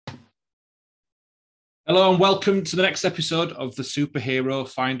Hello and welcome to the next episode of the Superhero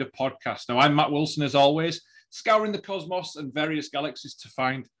Finder podcast. Now, I'm Matt Wilson, as always, scouring the cosmos and various galaxies to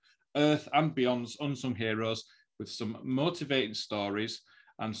find Earth and beyond's unsung heroes with some motivating stories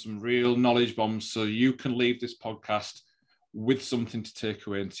and some real knowledge bombs so you can leave this podcast with something to take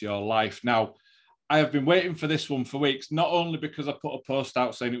away into your life. Now, I have been waiting for this one for weeks, not only because I put a post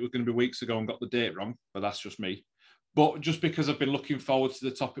out saying it was going to be weeks ago and got the date wrong, but that's just me, but just because I've been looking forward to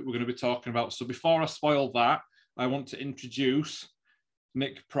the topic we're going to be talking about. So before I spoil that, I want to introduce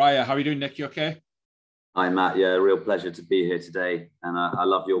Nick Pryor. How are you doing, Nick? You okay? Hi, Matt. Yeah, real pleasure to be here today. And I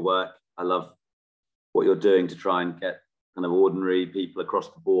love your work. I love what you're doing to try and get kind of ordinary people across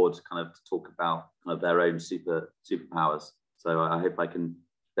the board kind of to talk about kind of their own superpowers. So I hope I can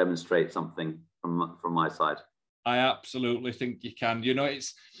demonstrate something from my side. I absolutely think you can. You know,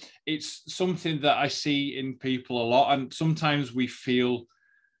 it's something that I see in people a lot, and sometimes we feel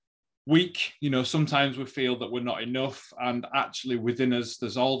weak. You know, sometimes we feel that we're not enough, and actually within us,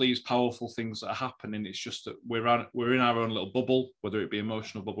 there's all these powerful things that are happening. It's just that we're in our own little bubble, whether it be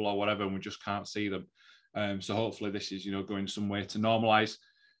emotional bubble or whatever, and we just can't see them. So hopefully this is, going some way to normalize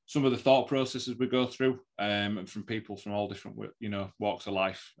some of the thought processes we go through, and from people from all different, walks of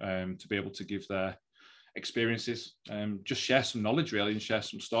life, to be able to give their experiences, just share some knowledge really and share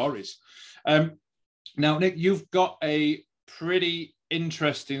some stories. Now, Nick, you've got a pretty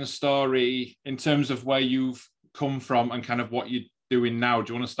interesting story in terms of where you've come from and kind of what you're doing now.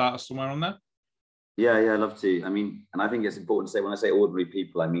 Do you want to start us somewhere on that? Yeah, I'd love to. I mean, and I think it's important to say when I say ordinary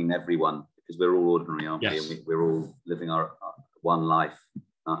people, I mean everyone, because we're all ordinary, aren't yes. we? And we're all living our one life,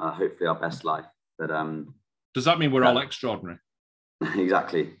 hopefully our best life. But does that mean we're all extraordinary?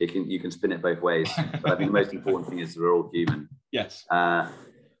 Exactly. You can spin it both ways. But I think the most important thing is we're all human. Yes.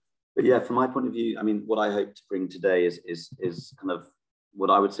 But yeah, from my point of view, I mean, what I hope to bring today is kind of what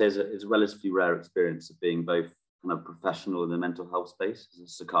I would say is a relatively rare experience of being both kind of professional in the mental health space as a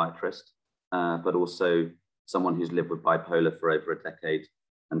psychiatrist, but also someone who's lived with bipolar for over a decade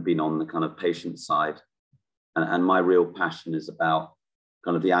and been on the kind of patient side. And my real passion is about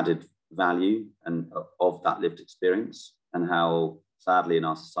kind of the added value and of that lived experience, and how sadly in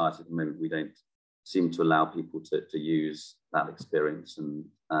our society at the moment we don't seem to allow people to use that experience, and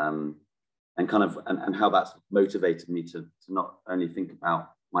how that's motivated me to not only think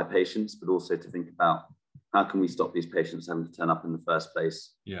about my patients, but also to think about how can we stop these patients having to turn up in the first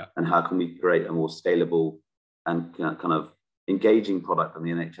place, and how can we create a more scalable and kind of engaging product than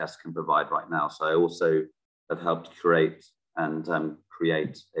the NHS can provide right now. So I also have helped curate and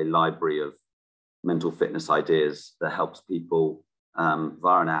create a library of mental fitness ideas that helps people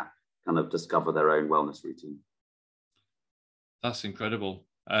via an app kind of discover their own wellness routine. That's incredible.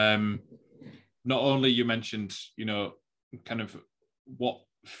 Not only you mentioned, kind of what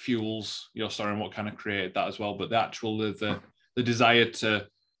fuels your story and what kind of created that as well, but the actual the desire to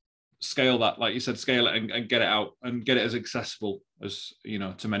scale that, like you said, scale it and get it out and get it as accessible as,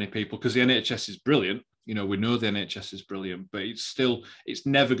 to many people, because the NHS is brilliant. We know the NHS is brilliant, but it's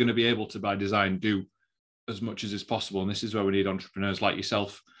never going to be able to, by design, do as much as is possible. And this is where we need entrepreneurs like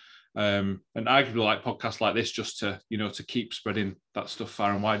yourself, and arguably like podcasts like this, just to, to keep spreading that stuff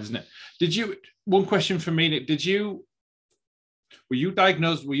far and wide, isn't it? One question for me, Nick, were you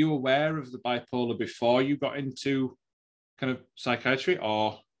diagnosed, were you aware of the bipolar before you got into kind of psychiatry,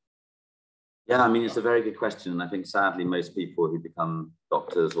 or? Yeah, I mean, it's a very good question. And I think sadly, most people who become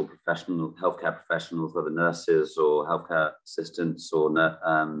doctors or healthcare professionals, whether nurses or healthcare assistants or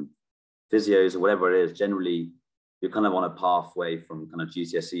physios or whatever it is, generally you're kind of on a pathway from kind of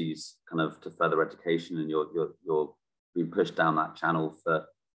GCSEs kind of to further education, and you're being pushed down that channel for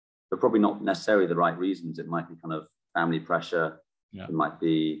probably not necessarily the right reasons. It might be kind of family pressure. Yeah. It might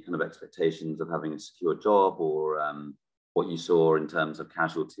be kind of expectations of having a secure job, or what you saw in terms of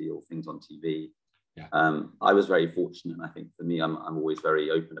casualty or things on TV. Yeah. I was very fortunate, and I think for me, I'm always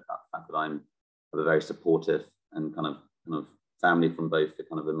very open about the fact that I have a very supportive and kind of family from both the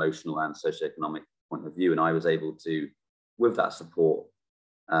kind of emotional and socioeconomic point of view, and I was able to, with that support,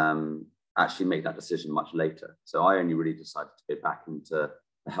 actually make that decision much later. So I only really decided to go back into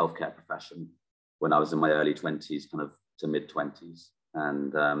the healthcare profession when I was in my early 20s, kind of to mid 20s,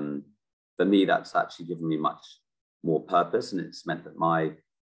 and for me, that's actually given me much more purpose, and it's meant that my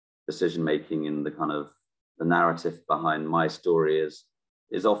decision making in the kind of the narrative behind my story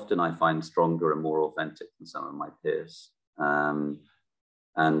is often, I find, stronger and more authentic than some of my peers.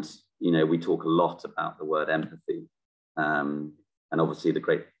 And we talk a lot about the word empathy, and obviously the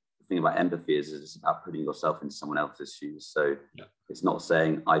great thing about empathy is it's about putting yourself into someone else's shoes. So it's not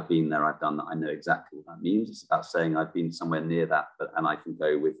saying I've been there, I've done that, I know exactly what that means. It's about saying I've been somewhere near that, and I can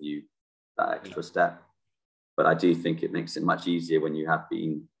go with you that extra step. But I do think it makes it much easier when you have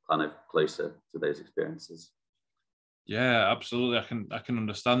been kind of closer to those experiences. Yeah, absolutely. I can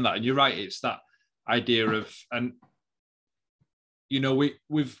understand that. And you're right, it's that idea of, and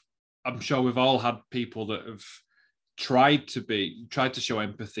I'm sure we've all had people that have tried to show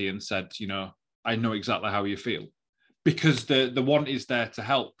empathy and said, I know exactly how you feel, because the want is there to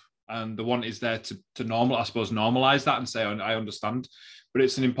help, and the want is there to normalize that and say, I understand. But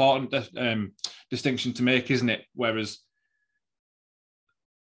it's an important distinction to make, isn't it? Whereas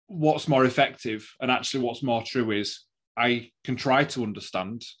what's more effective and actually what's more true is, I can try to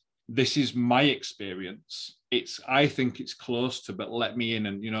understand. This is my experience. I think it's close to, but let me in,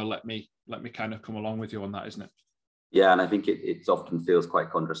 and let me kind of come along with you on that, isn't it? Yeah, and I think it often feels quite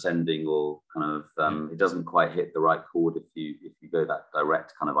condescending, or kind of it doesn't quite hit the right chord if you go that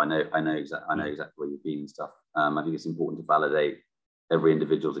direct kind of I know exactly where you've been and stuff. I think it's important to validate every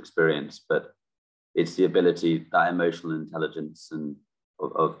individual's experience, but it's the ability, that emotional intelligence, and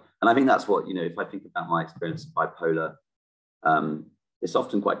I think that's what, if I think about my experience of bipolar, it's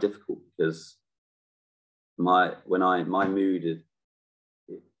often quite difficult because my mood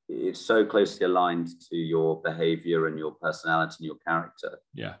it's so closely aligned to your behavior and your personality and your character.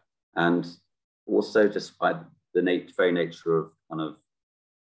 Yeah. And also just by the very nature of kind of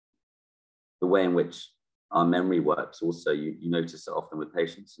the way in which our memory works. Also, you notice it often with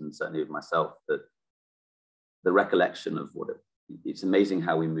patients, and certainly with myself, that the recollection of it's amazing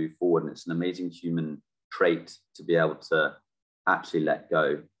how we move forward. And it's an amazing human trait to be able to actually let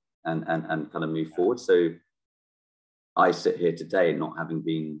go and kind of move forward. So I sit here today not having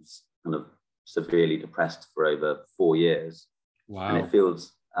been kind of severely depressed for over 4 years. Wow. And it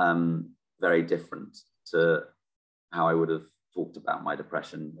feels very different to how I would have talked about my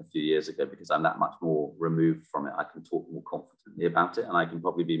depression a few years ago, because I'm that much more removed from it. I can talk more confidently about it, and I can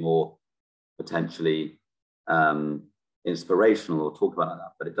probably be more potentially inspirational or talk about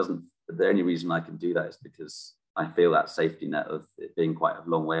that. But it doesn't, the only reason I can do that is because I feel that safety net of it being quite a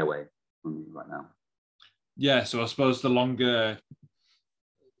long way away from me right now. Yeah, so I suppose the longer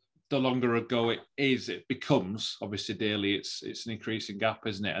ago it becomes, obviously daily, it's an increasing gap,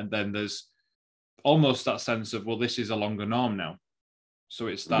 isn't it? And then there's almost that sense of, well, this is a longer norm now. So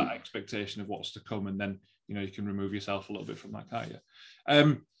it's that expectation of what's to come, and then you can remove yourself a little bit from that, can't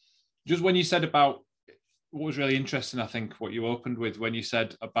you? Just when you said about what was really interesting, I think what you opened with when you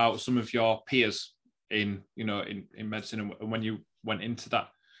said about some of your peers in medicine, and when you went into that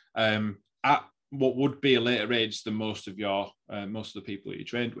at what would be a later age than most of the people that you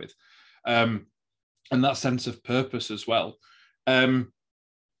trained with, and that sense of purpose as well.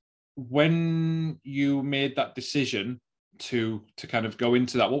 When you made that decision to kind of go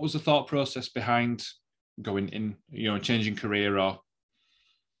into that, what was the thought process behind going in, changing career? Or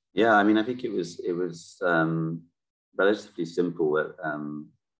yeah, I mean, I think it was relatively simple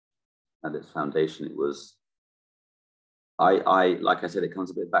at its foundation. It was, I like I said, it comes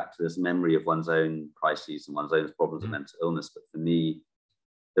a bit back to this memory of one's own crises and one's own problems of mental illness. But for me,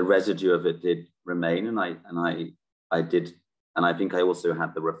 the residue of it did remain, and I did, and I think I also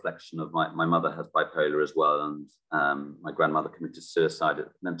had the reflection of my mother has bipolar as well, and my grandmother committed suicide.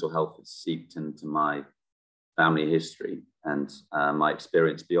 Mental health is seeped into my family history and my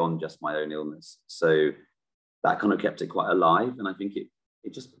experience beyond just my own illness. So that kind of kept it quite alive, and I think it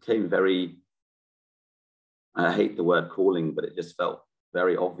just became very, I hate the word calling, but it just felt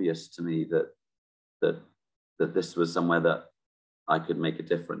very obvious to me that this was somewhere that I could make a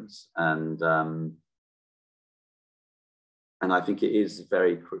difference. And I think it is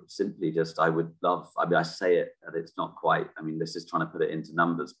very simply just, I say it, and it's not quite, I mean, this is trying to put it into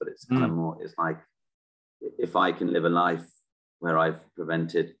numbers, but it's kind of more, it's like, if I can live a life where I've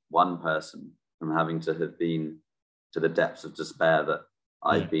prevented one person from having to have been to the depths of despair that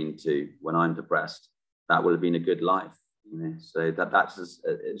I've been to when I'm depressed, that will have been a good life. So that's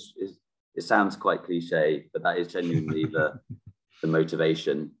it sounds quite cliche, but that is genuinely the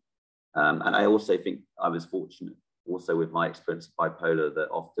motivation. And I also think I was fortunate also with my experience of bipolar, that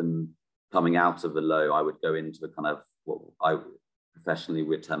often coming out of the low, I would go into a kind of what I professionally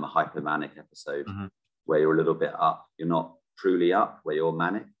would term a hypomanic episode, where you're a little bit up. You're not truly up where you're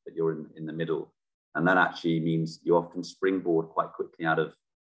manic, but you're in the middle. And that actually means you often springboard quite quickly out of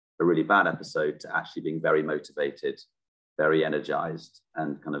a really bad episode to actually being very motivated, very energized,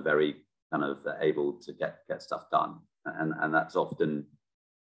 and kind of very kind of able to get stuff done. And that's often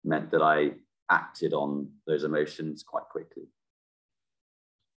meant that I acted on those emotions quite quickly.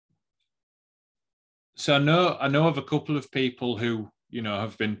 So I know of a couple of people who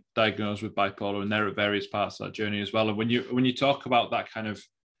have been diagnosed with bipolar, and they're at various parts of that journey as well. And when you talk about that kind of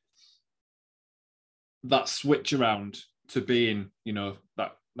that switch around to being,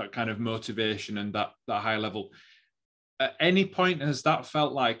 that kind of motivation and that high level. At any point has that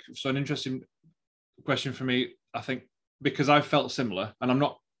felt like, so an interesting question for me, I think, because I've felt similar, and I'm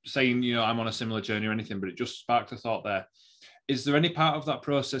not saying, I'm on a similar journey or anything, but it just sparked a thought there. Is there any part of that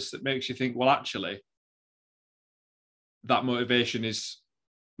process that makes you think, well, actually, that motivation is,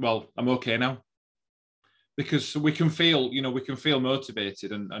 well, I'm okay now? Because we can feel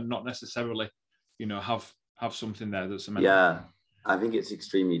motivated and not necessarily, have something there that's a mental. Yeah, I think it's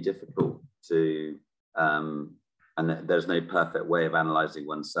extremely difficult to, and there's no perfect way of analyzing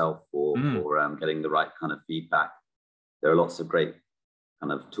oneself or getting the right kind of feedback. There are lots of great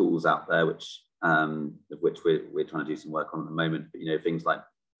kind of tools out there, of which we're trying to do some work on at the moment. But, things like,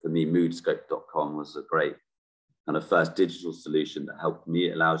 for me, moodscope.com was a great kind of first digital solution that helped me.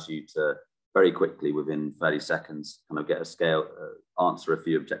 It allows you to very quickly, within 30 seconds, kind of get a scale, answer a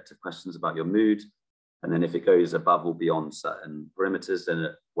few objective questions about your mood. And then if it goes above or beyond certain perimeters, then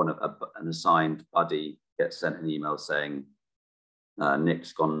an assigned buddy gets sent an email saying,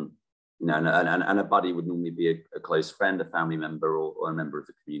 Nick's gone, and a buddy would normally be a close friend, a family member, or a member of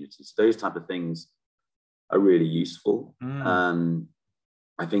the community. So those type of things are really useful.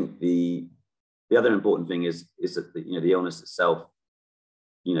 I think the other important thing is that the illness itself,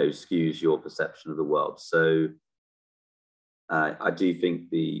 skews your perception of the world. So I do think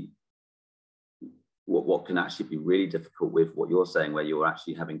what can actually be really difficult with what you're saying, where you're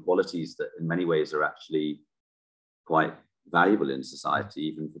actually having qualities that in many ways are actually quite valuable in society,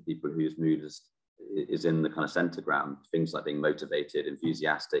 even for people whose mood is in the kind of center ground, things like being motivated,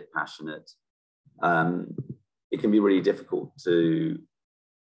 enthusiastic, passionate. It can be really difficult to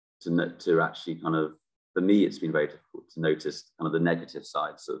actually kind of, for me, it's been very difficult to notice kind of the negative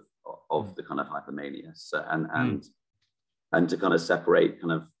sides of the kind of hypomania. So, and to kind of separate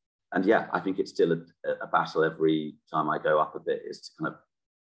kind of, and yeah, I think it's still a battle every time I go up a bit, is to kind of,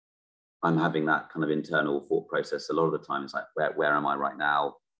 I'm having that kind of internal thought process. A lot of the time it's like, where am I right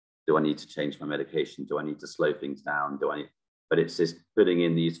now? Do I need to change my medication? Do I need to slow things down? But it's just putting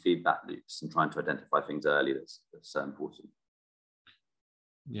in these feedback loops and trying to identify things early that's so important.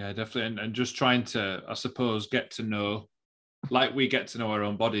 Yeah, definitely. And just trying to, I suppose, get to know, like we get to know our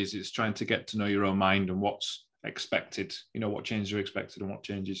own bodies, it's trying to get to know your own mind and what's expected, what changes are expected and what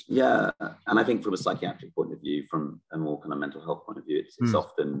changes. Yeah. And I think from a psychiatric point of view, from a more kind of mental health point of view, it's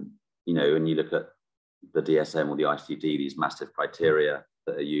often, when you look at the DSM or the ICD, these massive criteria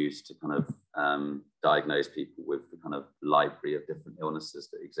that are used to kind of diagnose people with the kind of library of different illnesses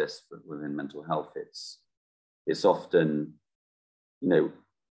that exist within mental health. It's often,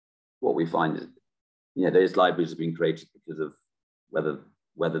 what we find is, those libraries have been created because of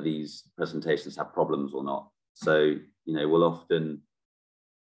whether these presentations have problems or not. So, we'll often,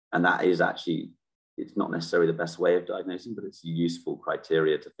 and that is actually, it's not necessarily the best way of diagnosing, but it's a useful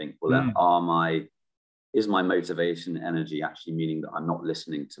criteria to think, well, is my motivation energy actually meaning that I'm not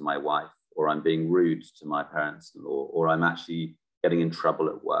listening to my wife, or I'm being rude to my parents, or I'm actually getting in trouble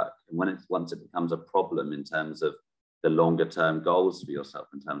at work? And once it becomes a problem in terms of the longer term goals for yourself,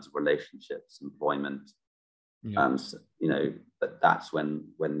 in terms of relationships, employment, that's when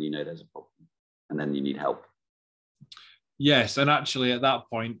there's a problem, and then you need help. Yes, and actually at that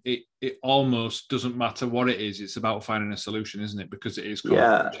point, it almost doesn't matter what it is. It's about finding a solution, isn't it? Because it is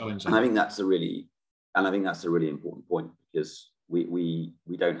challenging. And I think that's a really important point, because we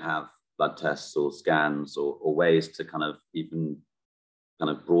don't have blood tests or scans or ways to kind of even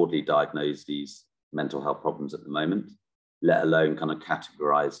kind of broadly diagnose these mental health problems at the moment, let alone kind of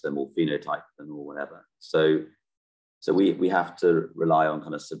categorize them or phenotype them or whatever. So we have to rely on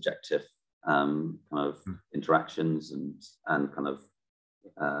kind of subjective kind of interactions and kind of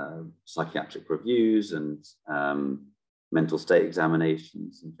psychiatric reviews and mental state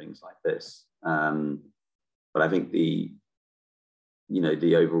examinations and things like this. But I think the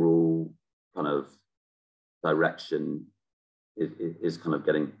overall kind of direction is kind of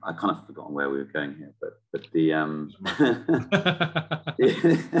getting, I kind of forgotten where we were going here, but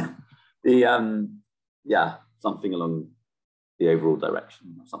something along the overall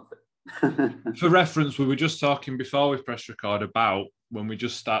direction or something. For reference, we were just talking before we press record about when we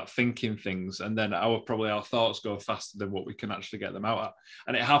just start thinking things, and then our thoughts go faster than what we can actually get them out at.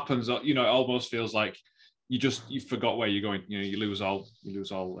 And it happens, it almost feels like you forgot where you're going. You lose all.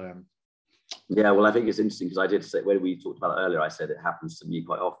 Yeah, well, I think it's interesting, because I did say, when we talked about it earlier, I said it happens to me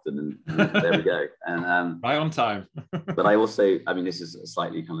quite often, and there we go. And right on time. But I also, this is a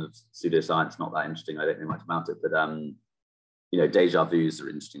slightly kind of pseudoscience, not that interesting. I don't know much about it, but deja vus are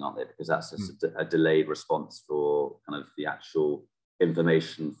interesting, aren't they? Because that's a delayed response for kind of the actual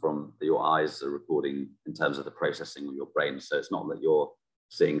information from your eyes are recording in terms of the processing of your brain. So it's not that you're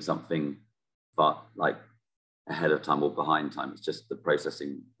seeing something but like ahead of time or behind time. It's just the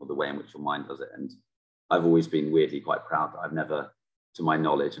processing or the way in which your mind does it. And I've always been weirdly quite proud that I've never, to my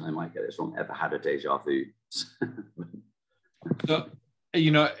knowledge, and I might get this wrong, ever had a deja vu. So,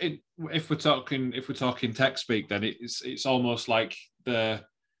 you know, if we're talking tech speak, then it's almost like there's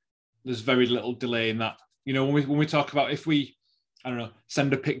very little delay in that. You know, when we talk about, if we, I don't know,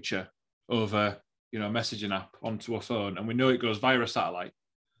 send a picture over, you know, a messaging app onto a phone, and we know it goes via a satellite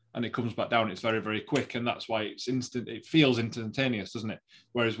and it comes back down, it's very, very quick, and that's why it's instant. It feels instantaneous, doesn't it?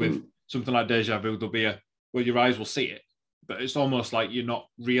 Whereas with something like deja vu, there'll be well, your eyes will see it, but it's almost like you're not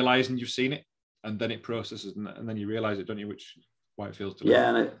realizing you've seen it, and then it processes, and then you realize it, don't you? Which is why it feels delayed.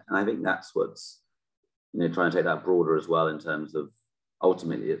 Yeah, and I think that's what's, you know, trying to take that broader as well, in terms of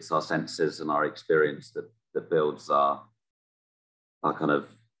ultimately it's our senses and our experience that builds our kind of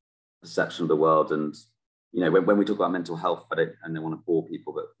perception of the world. And you know, when we talk about mental health, I don't want to bore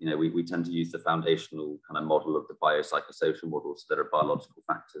people, but you know, we tend to use the foundational kind of model of the biopsychosocial model. So there are biological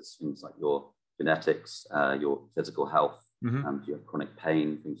factors, things like your genetics, your physical health, do you have chronic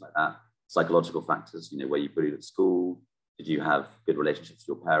pain, things like that. Psychological factors, you know, where you bullied at school, did you have good relationships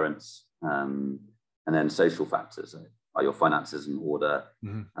with your parents, and then social factors, are your finances in order,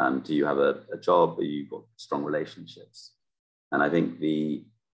 do you have a job, are you got strong relationships? And I think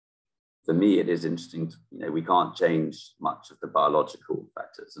for me, it is interesting to, you know, we can't change much of the biological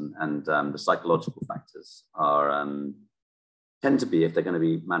factors, and the psychological factors are tend to be, if they're going to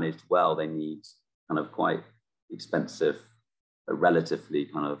be managed well, they need kind of quite expensive, relatively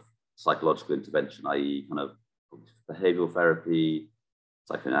kind of psychological intervention, i.e. kind of behavioral therapy,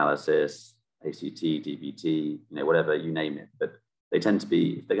 psychoanalysis, ACT, DBT, you know, whatever, you name it. But they tend to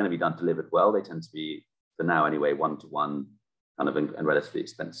be, if they're going to be delivered well, they tend to be, for now anyway, one-to-one kind of and relatively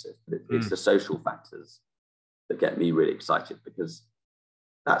expensive. But it's the social factors that get me really excited, because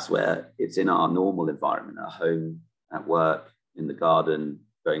that's where it's in our normal environment, at home, at work, in the garden,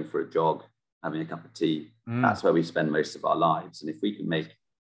 going for a jog, having a cup of tea. That's where we spend most of our lives. And if we can make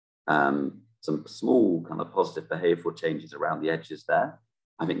some small kind of positive behavioral changes around the edges there,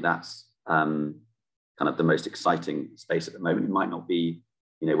 I think that's kind of the most exciting space at the moment. It might not be,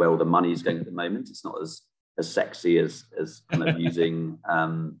 you know, where all the money is going at the moment. It's not as sexy as kind of using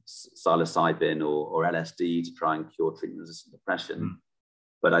psilocybin or LSD to try and cure treatment-resistant depression.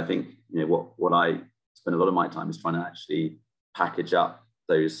 But I think, you know, what I spend a lot of my time is trying to actually package up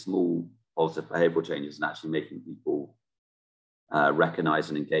those small positive behavioral changes and actually making people recognize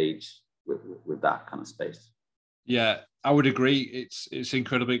and engage with that kind of space. Yeah, I would agree. It's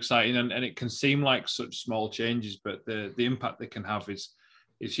incredibly exciting, and it can seem like such small changes, but the impact they can have is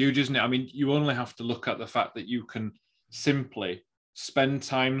huge, isn't it? I mean, you only have to look at the fact that you can simply spend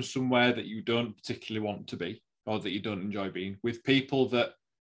time somewhere that you don't particularly want to be, or that you don't enjoy being, with people that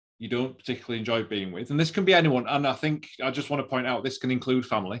you don't particularly enjoy being with. And this can be anyone. And I think I just want to point out, this can include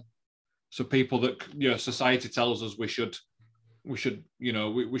family. So people that, you know, society tells us we should, you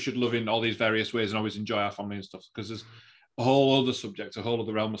know, we should love in all these various ways and always enjoy our family and stuff, because there's a whole other subject, a whole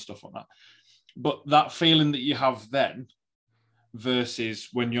other realm of stuff on that. But that feeling that you have then versus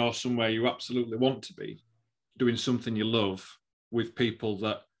when you're somewhere you absolutely want to be, doing something you love with people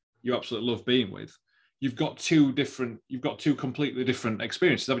that you absolutely love being with, you've got two completely different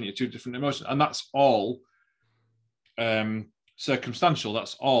experiences, haven't you? Two different emotions. And that's all circumstantial.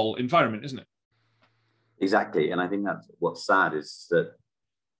 That's all environment, isn't it? Exactly. And I think that's what's sad, is that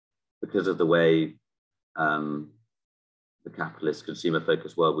because of the way the capitalist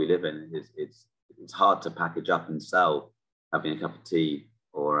consumer-focused world we live in, it's hard to package up and sell having a cup of tea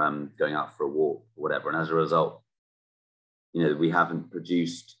or going out for a walk or whatever. And as a result, you know, we haven't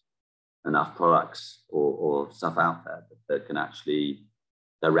produced enough products or stuff out there that can actually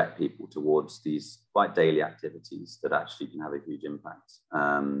direct people towards these quite daily activities that actually can have a huge impact.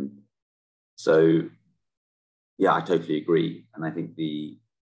 So yeah, I totally agree. And I think the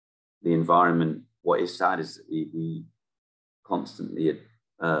environment, what is sad is that we constantly,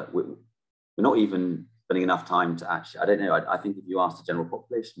 we're not even spending enough time to actually, I don't know, I think if you ask the general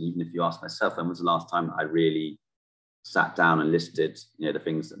population, even if you ask myself, when was the last time I really sat down and listed, you know, the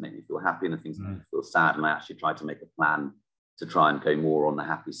things that make me feel happy and the things that make me feel sad, and I actually tried to make a plan to try and go more on the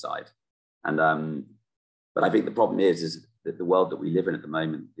happy side. And but I think the problem is that the world that we live in at the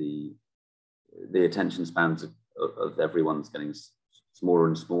moment, the attention spans of everyone's getting smaller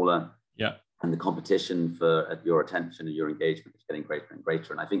and smaller. Yeah. And the competition for your attention and your engagement is getting greater and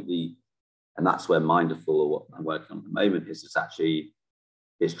greater. And I think and that's where Mindful, or what I'm working on at the moment,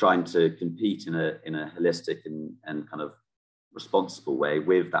 is trying to compete in a holistic and kind of responsible way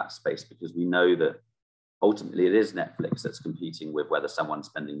with that space, because we know that ultimately it is Netflix that's competing with whether someone's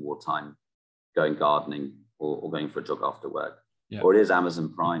spending more time going gardening or going for a jog after work, or it is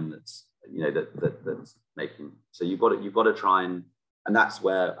Amazon Prime that's that's making. So you've got to try and that's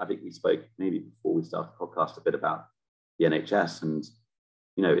where I think we spoke maybe before we started the podcast a bit about the NHS, and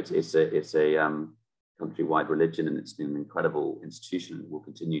it's a countrywide religion, and it's been an incredible institution and will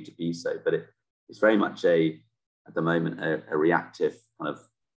continue to be so. But it's very much at the moment a reactive kind of.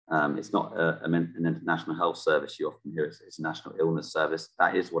 It's not an international health service. You often hear it's a national illness service.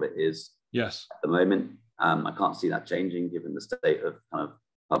 That is what it is. Yes. At the moment, I can't see that changing given the state of kind of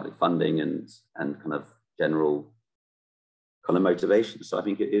public funding and kind of general kind of motivation. So I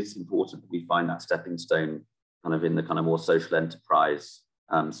think it is important that we find that stepping stone kind of in the kind of more social enterprise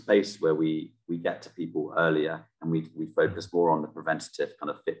space where we get to people earlier, and we focus more on the preventative kind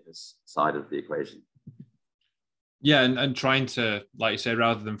of fitness side of the equation. Yeah, and trying to, like you say,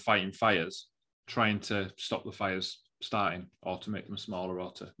 rather than fighting fires, trying to stop the fires starting, or to make them smaller,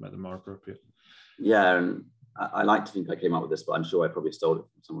 or to make them more appropriate. Yeah, and I like to think I came up with this, but I'm sure I probably stole it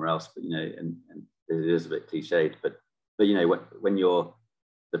from somewhere else. But and it is a bit cliched. But when you're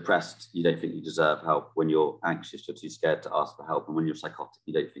depressed, you don't think you deserve help. When you're anxious, you're too scared to ask for help. And when you're psychotic,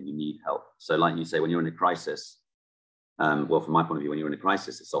 you don't think you need help. So, like you say, when you're in a crisis, well, from my point of view, when you're in a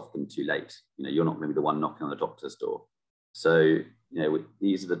crisis, it's often too late. You're not going to be the one knocking on the doctor's door. So,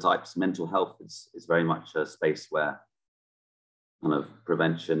 these are the types. Mental health is very much a space where kind of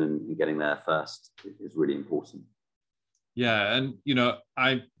prevention and getting there first is really important. Yeah, and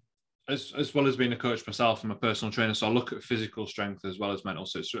I, as well as being a coach myself, I'm a personal trainer, so I look at physical strength as well as mental.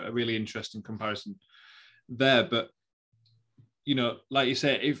 So it's a really interesting comparison there. But like you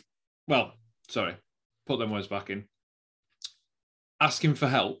say, put them words back in. Asking for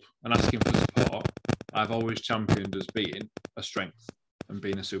help and asking for support, I've always championed as being a strength and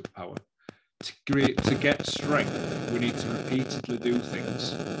being a superpower. To get strength, we need to repeatedly do things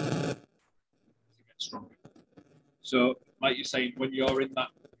to get stronger. So, like you're saying, when you're in that,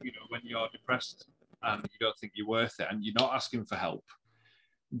 when you're depressed and you don't think you're worth it and you're not asking for help,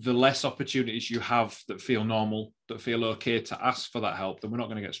 the less opportunities you have that feel normal, that feel okay to ask for that help, then we're not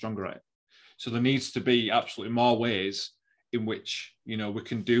going to get stronger at it. So there needs to be absolutely more ways in which, we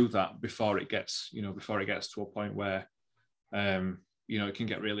can do that before it gets to a point where, it can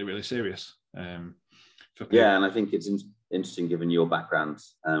get really, really serious. Yeah, and I think it's interesting given your background,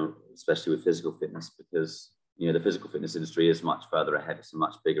 especially with physical fitness, because the physical fitness industry is much further ahead. It's a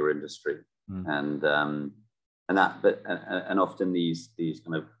much bigger industry, and often these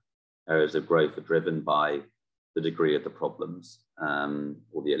kind of areas of growth are driven by the degree of the problems,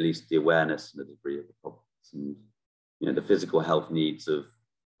 or at least the awareness and the degree of the problems. And the physical health needs of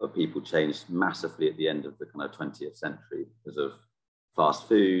people changed massively at the end of the kind of 20th century because of fast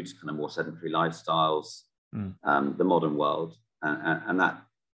food, kind of more sedentary lifestyles, the modern world, and that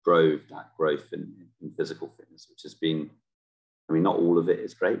drove that growth in physical fitness, which has been, not all of it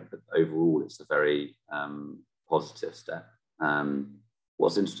is great, but overall it's a very positive step.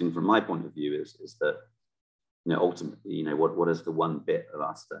 What's interesting from my point of view is that, ultimately, what is the one bit of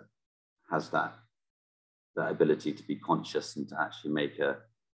us that has that ability to be conscious and to actually make a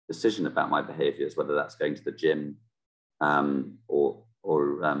decision about my behaviors, whether that's going to the gym, or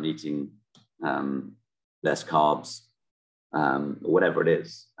eating less carbs, or whatever it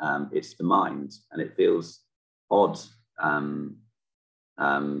is. It's the mind, and it feels odd, but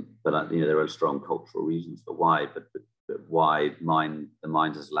there are strong cultural reasons for why. But why the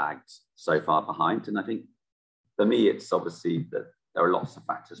mind has lagged so far behind. And I think for me, it's obviously that there are lots of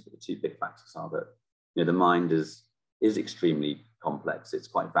factors, but the two big factors are that the mind is extremely complex. It's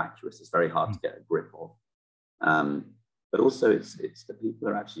quite vacuous. It's very hard to get a grip of. But also it's the people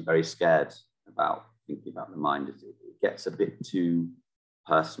are actually very scared about thinking about the mind. It gets a bit too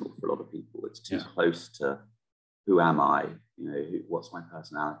personal for a lot of people. It's too close to who am I? What's my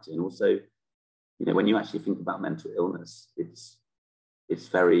personality? And also, when you actually think about mental illness, it's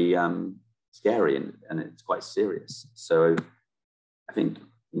very scary and it's quite serious. So I think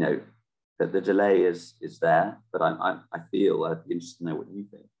that the delay is there, but I feel I'd be interested to know what you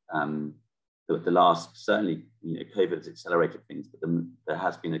think. The last, certainly, COVID has accelerated things, but there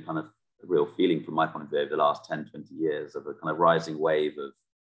has been a kind of real feeling from my point of view over the last 10, 20 years of a kind of rising wave of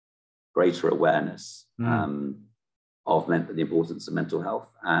greater awareness of the importance of mental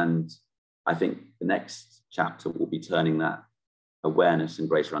health. And I think the next chapter will be turning that awareness and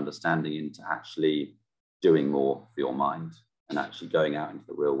greater understanding into actually doing more for your mind and actually going out into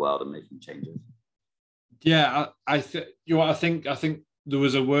the real world and making changes. Yeah, I think there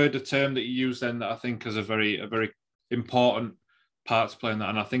was a term that you used then that I think is a very important part to play in that.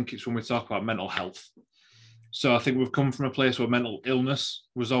 And I think it's when we talk about mental health. So I think we've come from a place where mental illness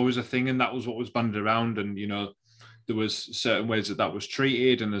was always a thing, and that was what was banded around. And, you know, there was certain ways that was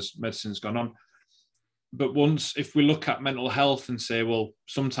treated, and as medicine's gone on. But once, if we look at mental health and say, well,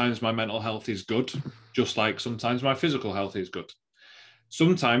 sometimes my mental health is good, just like sometimes my physical health is good.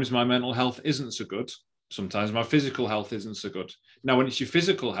 Sometimes my mental health isn't so good. Sometimes my physical health isn't so good. Now, when it's your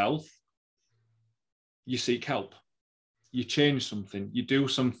physical health, you seek help. You change something. You do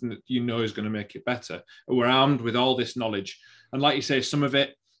something that you know is going to make it better. And we're armed with all this knowledge. And like you say, some of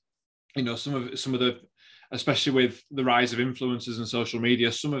it, you know, some of the, especially with the rise of influencers and social media,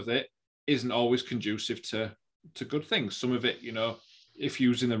 some of it isn't always conducive to good things. Some of it, you know, if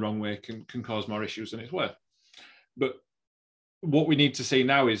used in the wrong way, can cause more issues than it's worth. But what we need to see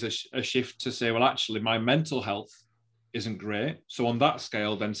now is a shift to say, well, actually, my mental health isn't great. So on that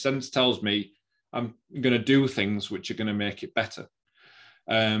scale, then sense tells me I'm going to do things which are going to make it better.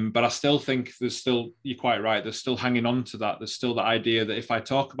 But I still think you're quite right, there's still hanging on to that. There's still the idea that if I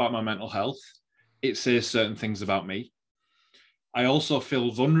talk about my mental health, it says certain things about me. I also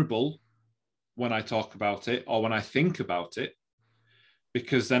feel vulnerable when I talk about it or when I think about it,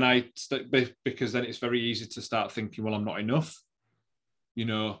 because then it's very easy to start thinking, well, I'm not enough. You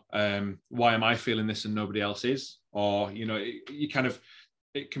know, why am I feeling this and nobody else is? Or, you know,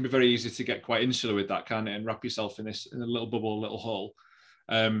 it can be very easy to get quite insular with that, can't it? And wrap yourself in a little bubble, a little hole.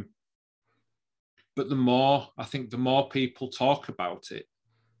 But the more people talk about it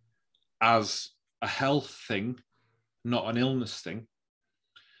as a health thing, not an illness thing,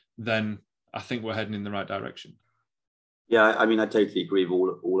 then I think we're heading in the right direction. Yeah, I mean, I totally agree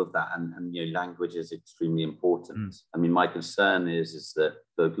with all of that, and you know, language is extremely important. I mean, my concern is that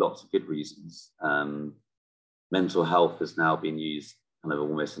for lots of good reasons, mental health has now been used kind of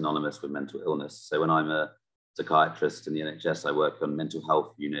almost synonymous with mental illness. So when I'm a psychiatrist in the NHS, I work on mental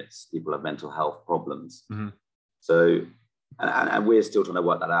health units. People have mental health problems. Mm-hmm. So, and we're still trying to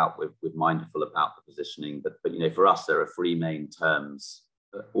work that out with Mindful about the positioning. But you know, for us, there are three main terms,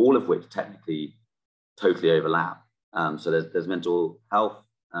 all of which technically totally overlap. So there's mental health.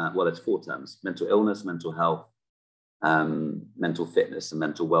 Well, there's four terms: mental illness, mental health, mental fitness, and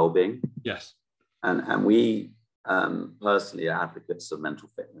mental well-being. Yes. And we personally are advocates of mental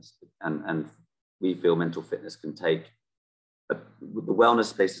fitness, and we feel mental fitness can take the wellness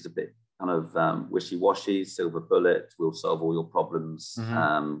space is a bit kind of wishy-washy, silver bullet, will solve all your problems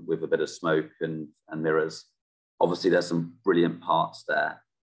with a bit of smoke and mirrors. Obviously, there's some brilliant parts there,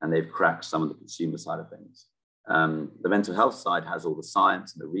 and they've cracked some of the consumer side of things. The mental health side has all the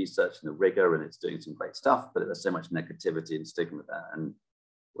science and the research and the rigor, and it's doing some great stuff, but there's so much negativity and stigma there. And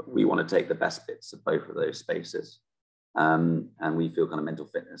we want to take the best bits of both of those spaces. And we feel kind of mental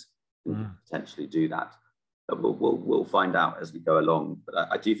fitness can potentially do that. But we'll find out as we go along. But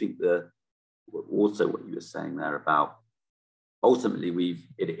I do think also what you were saying there about ultimately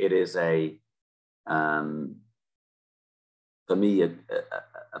it is a for me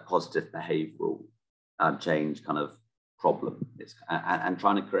a positive behavioral change kind of problem. And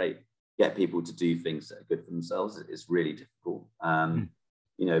trying to get people to do things that are good for themselves is really difficult.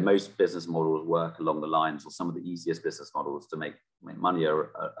 You know, most business models work along the lines, or some of the easiest business models to make money are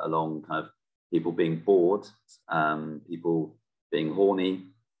along kind of people being bored, people being horny,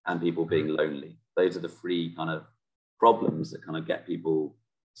 and people being lonely. Those are the three kind of problems that kind of get people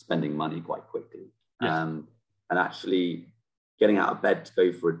spending money quite quickly. Yes. And actually getting out of bed to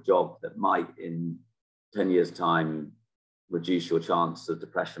go for a job that might in 10 years' time reduce your chance of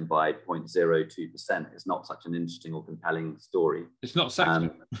depression by 0.02% is not such an interesting or compelling story. It's not sexy.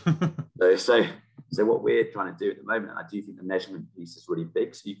 So what we're trying to do at the moment, I do think the measurement piece is really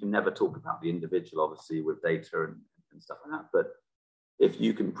big. So you can never talk about the individual, obviously, with data and stuff like that. But if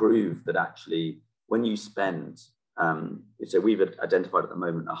you can prove that actually when you spend, so we've identified at the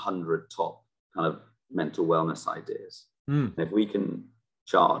moment 100 top kind of mental wellness ideas. And if we can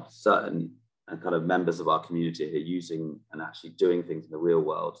charge certain kind of members of our community who are using and actually doing things in the real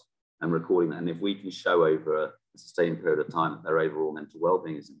world and recording that, and if we can show over a sustained period of time that their overall mental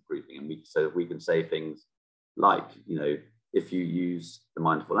well-being is improving, and we can say things like, you know, if you use the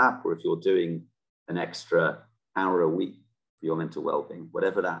Mindful app, or if you're doing an extra hour a week for your mental well-being,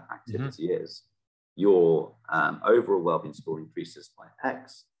 whatever that activity is, your overall well-being score increases by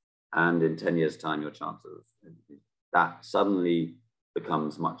X, and in 10 years' time, your chance of that suddenly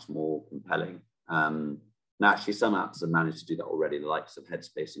becomes much more compelling. Now, actually, some apps have managed to do that already, the likes of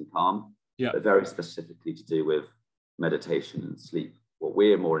Headspace and Calm, but very specifically to do with meditation and sleep. What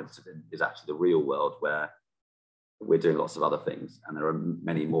we're more interested in is actually the real world, where we're doing lots of other things, and there are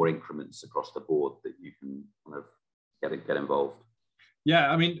many more increments across the board that you can kind of get involved.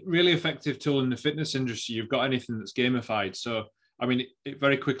 Yeah, I mean, really effective tool in the fitness industry. You've got anything that's gamified. So, I mean, it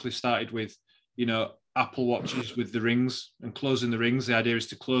very quickly started with, Apple Watches with the rings and closing the rings. The idea is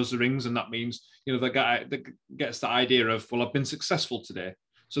to close the rings, and that means, the guy that gets the idea of, well, I've been successful today.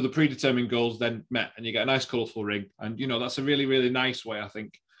 So the predetermined goals then met, and you get a nice, colourful ring. And that's a really, really nice way, I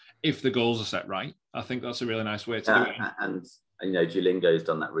think, if the goals are set right. I think that's a really nice way to do it. And Duolingo's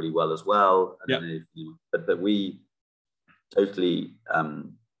done that really well as well. I don't know if but we totally,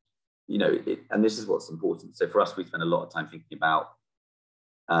 and this is what's important. So for us, we spend a lot of time thinking about,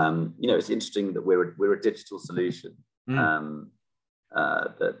 it's interesting that we're a digital solution, but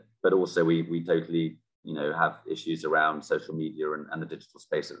also we totally, have issues around social media and the digital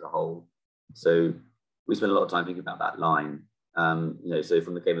space as a whole. So we spend a lot of time thinking about that line. So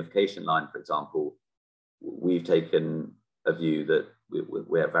from the gamification line, for example, we've taken a view that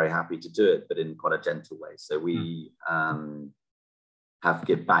we're very happy to do it, but in quite a gentle way. So we have to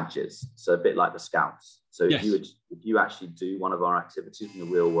give badges. So a bit like the Scouts. So if you actually do one of our activities in the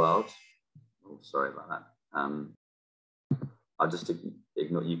real world, sorry about that. I'll just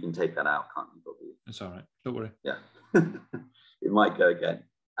ignore, you can take that out, can't you, Bobby? It's all right, don't worry. Yeah, it might go again.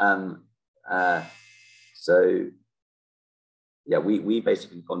 So yeah, we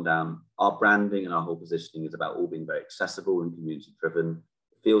basically gone down, our branding and our whole positioning is about all being very accessible and community driven.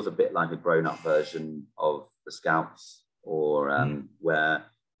 It feels a bit like a grown-up version of the Scouts, or where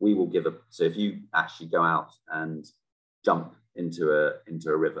we will give so if you actually go out and jump into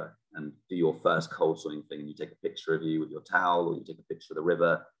a river and do your first cold swimming thing, and you take a picture of you with your towel, or you take a picture of the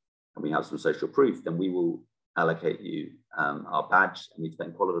river, and we have some social proof, then we will allocate you our badge, and you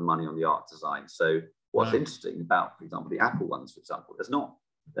spend quite a lot of money on the art design. So what's interesting about, for example, the Apple ones, for example,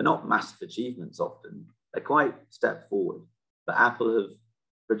 they're not massive achievements often. They're quite step forward, but Apple have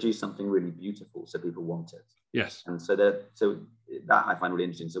produced something really beautiful, so people want it. Yes. And so that I find really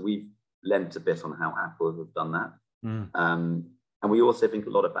interesting. So we've lent a bit on how Apple have done that. And we also think a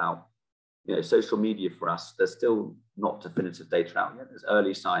lot about, social media for us. There's still not definitive data out yet. There's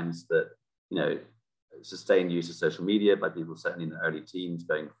early signs that, sustained use of social media by people, certainly in the early teens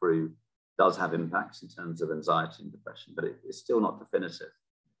going through, does have impacts in terms of anxiety and depression, but it's still not definitive.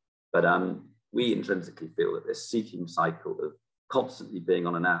 But we intrinsically feel that this seeking cycle of constantly being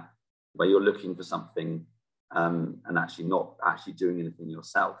on an app where you're looking for something and actually not actually doing anything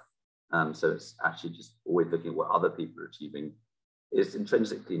yourself. So it's actually just always looking at what other people are achieving, is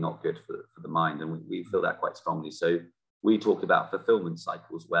intrinsically not good for the mind. And we feel that quite strongly. So we talk about fulfillment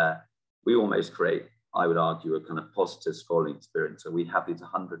cycles where we almost create, I would argue, a kind of positive scrolling experience. So we have these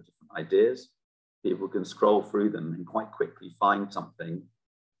 100 different ideas. People can scroll through them and quite quickly find something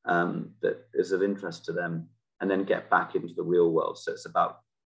that is of interest to them, and then get back into the real world. So it's about,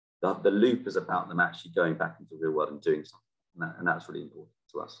 the loop is about them actually going back into the real world and doing something. And that's really important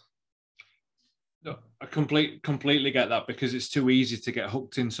to us. No, I completely get that, because it's too easy to get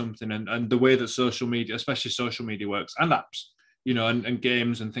hooked in something, and the way that social media, especially social media, works, and apps, and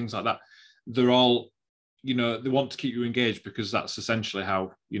games and things like that, they're all, they want to keep you engaged, because that's essentially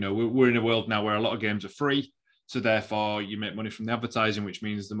how, we're in a world now where a lot of games are free, so therefore you make money from the advertising, which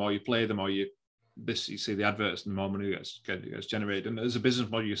means the more you play, the more you see the adverts, and the more money gets generated. And as a business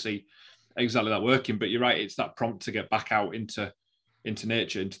model, you see exactly that working. But you're right, it's that prompt to get back out into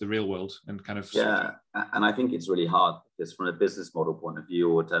nature, into the real world, and kind of and I think it's really hard, because from a business model point of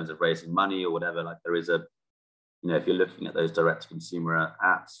view, or in terms of raising money or whatever, like there is a, if you're looking at those direct to consumer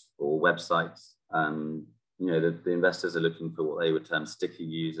apps or websites, the investors are looking for what they would term sticky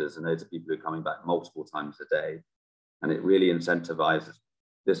users, and those are people who are coming back multiple times a day, and it really incentivizes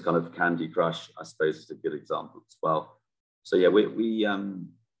this kind of Candy Crush, I suppose, is a good example as well. So yeah, we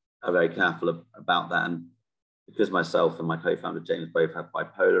are very careful about that. And because myself and my co-founder James both have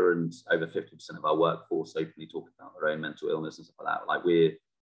bipolar, and over 50% of our workforce openly talk about their own mental illness and stuff like that, like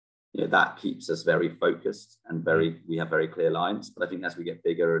that keeps us very focused and we have very clear lines. But I think as we get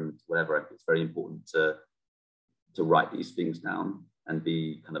bigger and whatever, it's very important to write these things down and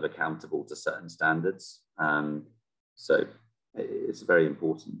be kind of accountable to certain standards. So it's a very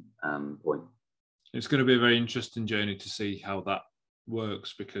important point. It's going to be a very interesting journey to see how that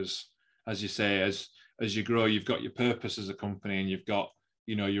works, because, as you say, as you grow, you've got your purpose as a company, and you've got,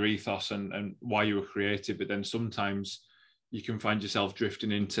 your ethos and why you were created. But then sometimes you can find yourself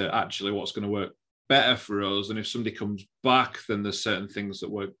drifting into actually what's going to work better for us. And if somebody comes back, then there's certain things that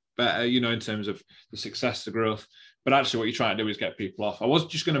work better, in terms of the success, the growth. But actually what you're trying to do is get people off. I was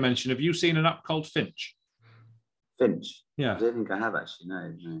just going to mention, have you seen an app called Finch? Finch? Yeah. I don't think I have, actually,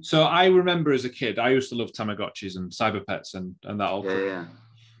 no. So I remember as a kid, I used to love Tamagotchis and Cyber Pets and that all. Yeah.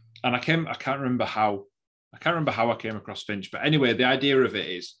 And I can't remember how I can't remember how I came across Finch, but anyway, the idea of it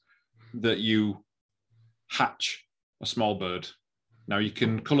is that you hatch a small bird. Now you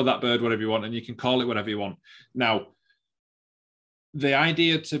can color that bird whatever you want, and you can call it whatever you want. Now, the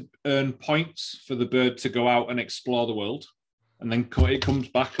idea to earn points for the bird to go out and explore the world, and then it comes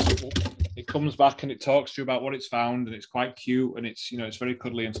back. It comes back and it talks to you about what it's found, and it's quite cute, and it's, you know, it's very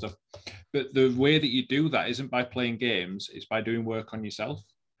cuddly and stuff. But the way that you do that isn't by playing games; it's by doing work on yourself.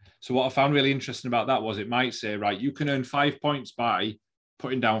 So what I found really interesting about that was it might say, right, you can earn 5 points by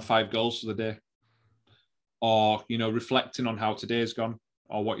putting down 5 goals for the day, or, you know, reflecting on how today's gone,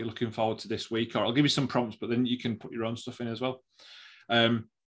 or what you're looking forward to this week. Or I'll give you some prompts, but then you can put your own stuff in as well. And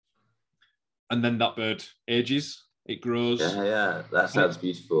then that bird ages, it grows. Yeah, that sounds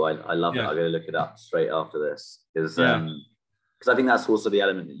beautiful. I love it. I'm going to look it up straight after this, because I think that's also the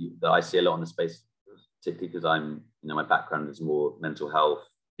element that I see a lot in the space, particularly because I'm, you know, my background is more mental health,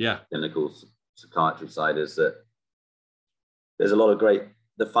 clinical psychiatry side, is that there's a lot of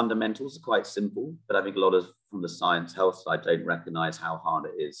the fundamentals are quite simple, but I think a lot of, from the science health side, don't recognize how hard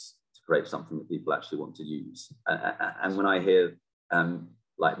it is to create something that people actually want to use. And when I hear,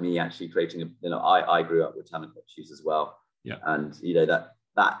 like me actually creating I grew up with Tamagotchis as well. Yeah. And, you know,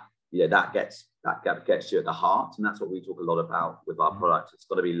 that gets you at the heart. And that's what we talk a lot about with our product. It's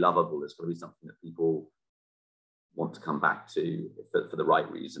got to be lovable. It's got to be something that people want to come back to for the right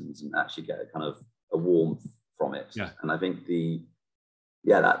reasons, and actually get a kind of a warmth from it. Yeah. And I think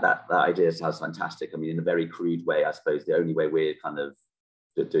that idea sounds fantastic. I mean, in a very crude way, I suppose the only way we're kind of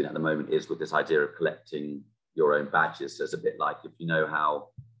doing it at the moment is with this idea of collecting your own badges. So it's a bit like, if you know how,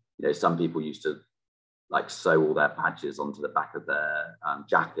 you know, some people used to like sew all their badges onto the back of their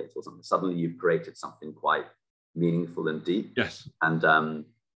jacket or something. Suddenly you've created something quite meaningful and deep. Yes. And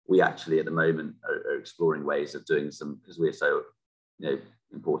we actually at the moment are exploring ways of doing some, because we're so, you know,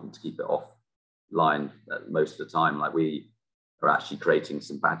 important to keep it offline most of the time. Like, we are actually creating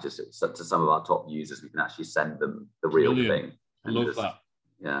some badges to some of our top users. We can actually send them the real thing. I love that.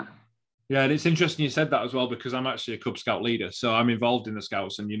 Yeah. Yeah, and it's interesting you said that as well, because I'm actually a Cub Scout leader. So I'm involved in the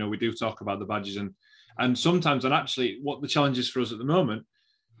Scouts, and, you know, we do talk about the badges, and sometimes, and actually what the challenge is for us at the moment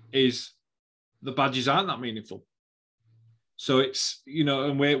is the badges aren't that meaningful. So it's, you know,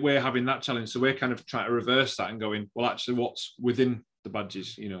 and we're having that challenge. So we're kind of trying to reverse that and going, well, actually what's within the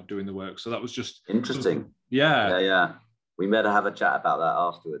badges, you know, doing the work. So that was just interesting. Yeah. We better have a chat about that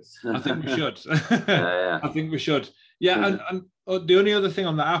afterwards. I think we should. Yeah. I think we should. Yeah, and the only other thing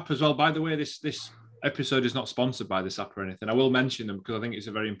on the app as well, by the way, this episode is not sponsored by this app or anything. I will mention them because I think it's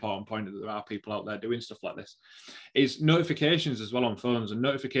a very important point that there are people out there doing stuff like this, is notifications as well on phones. And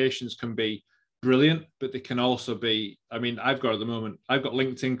notifications can be brilliant, but they can also be, I mean, I've got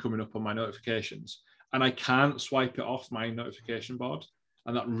LinkedIn coming up on my notifications, and I can't swipe it off my notification board.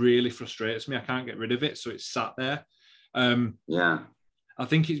 And that really frustrates me. I can't get rid of it. So it's sat there. I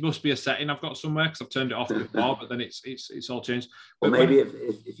think it must be a setting I've got somewhere, because I've turned it off before, but then it's all changed. But maybe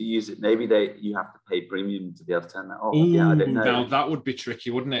if you use it, maybe you have to pay premium to be able to turn that off. Ooh, I don't know. Now that would be tricky,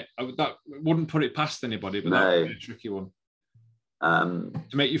 wouldn't it? That wouldn't put it past anybody, but that would be a tricky one. To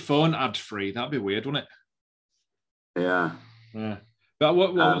make your phone ad free, that'd be weird, wouldn't it? Yeah. But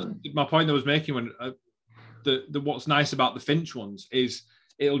what was my point I was making when what's nice about the Finch ones is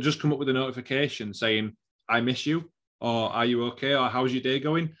it'll just come up with a notification saying, "I miss you," or "Are you okay?" or "How's your day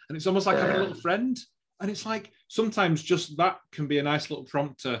going?" And it's almost like having a little friend. And it's like, sometimes just that can be a nice little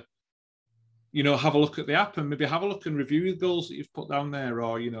prompt to, you know, have a look at the app and maybe have a look and review the goals that you've put down there,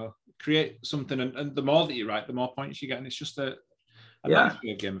 or, you know, create something. And the more that you write, the more points you get. And it's just a nice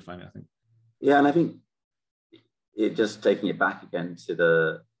way of gamifying it, I think. Yeah, and I think it just taking it back again to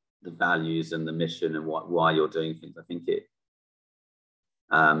the values and the mission and why you're doing things. I think it,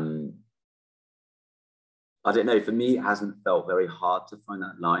 I don't know, for me, it hasn't felt very hard to find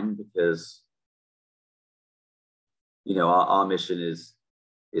that line, because, you know, our mission is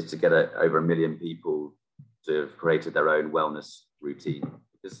to get over 1 million people to have created their own wellness routine.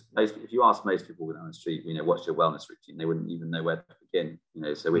 Because if you ask most people down the street, you know, what's your wellness routine, they wouldn't even know where to begin. You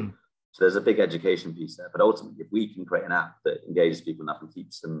know, so there's a big education piece there. But ultimately, if we can create an app that engages people enough and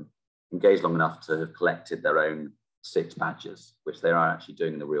keeps them engaged long enough to have collected their own 6 badges, which they are actually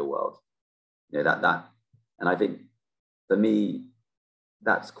doing in the real world, you know, that. And I think for me,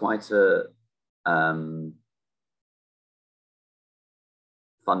 that's quite a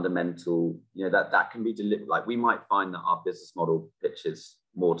fundamental, you know, that can be delivered. Like, we might find that our business model pitches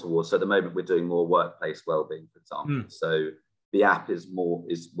more towards, so at the moment we're doing more workplace wellbeing, for example. So the app will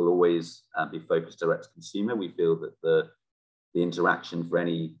always be focused direct to consumer. We feel that the interaction for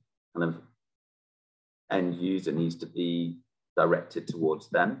any kind of end user needs to be directed towards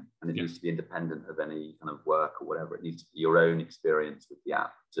them, and it needs to be independent of any kind of work or whatever. It needs to be your own experience with the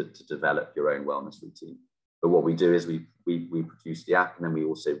app to develop your own wellness routine. But what we do is we produce the app, and then we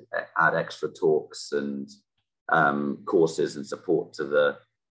also add extra talks and courses and support to the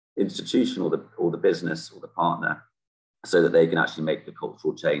institution or the business or the partner, so that they can actually make the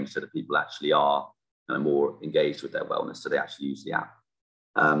cultural change, so that people actually are kind of more engaged with their wellness, so they actually use the app.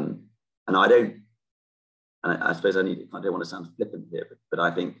 And I suppose I don't want to sound flippant here, but I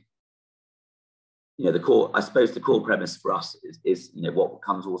think, the core premise for us is what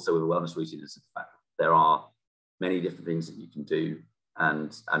comes also with a wellness routine is the fact that there are many different things that you can do,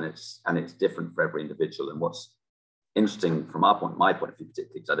 and it's different for every individual. And what's interesting from my point of view,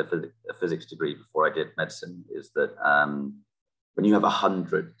 particularly because I did a physics degree before I did medicine, is that when you have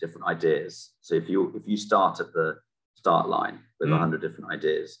 100 different ideas, so if you start at the start line with 100 different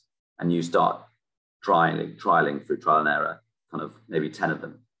ideas, and you start trialing through trial and error, kind of maybe 10 of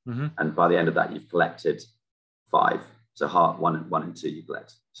them. Mm-hmm. And by the end of that, you've collected 5. So heart 1 and 2 you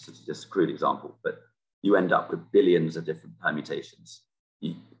collect, just a crude example, but you end up with billions of different permutations.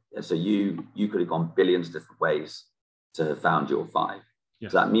 So you could have gone billions of different ways to have found your 5. Yeah.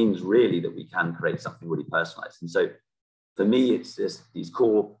 So that means really that we can create something really personalized. And so for me, it's just these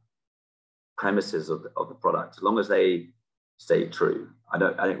core premises of the product. As long as they stay true, I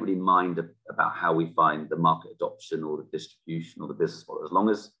don't really mind about how we find the market adoption or the distribution or the business model. As long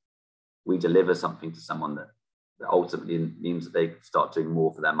as we deliver something to someone that ultimately means that they start doing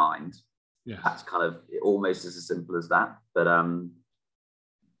more for their mind. Yeah. That's kind of almost as simple as that. But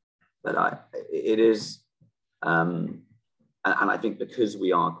it is, and I think because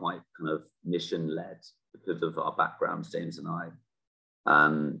we are quite kind of mission led, because of our backgrounds, James and I,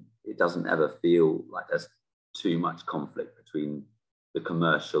 it doesn't ever feel like there's too much conflict between the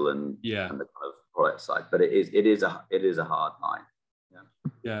commercial and the kind of product side. But it is a hard line.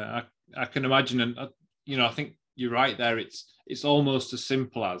 Yeah, I can imagine, and I think you're right there. It's almost as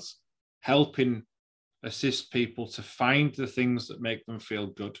simple as helping assist people to find the things that make them feel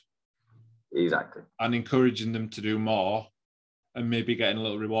good. Exactly. And encouraging them to do more, and maybe getting a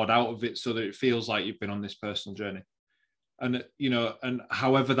little reward out of it, so that it feels like you've been on this personal journey. And and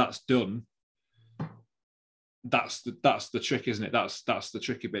however that's done, that's the trick, isn't it? That's the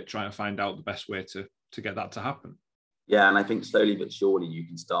tricky bit, trying to find out the best way to get that to happen. Yeah, and I think slowly but surely you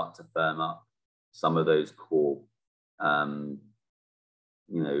can start to firm up some of those core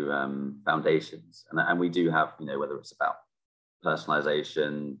foundations, and we do have, whether it's about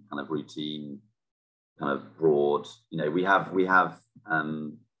personalization, kind of routine, kind of broad, we have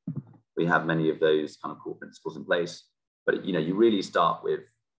many of those kind of core principles in place. But you really start with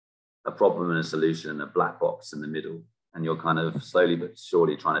a problem and a solution and a black box in the middle, and you're kind of slowly but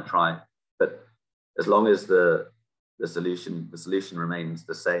surely trying to try it. But as long as the solution remains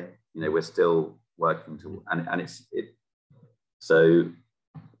the same, we're still working to, and so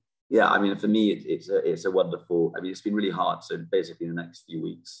yeah, I mean, for me, it's a wonderful, I mean, it's been really hard. So basically in the next few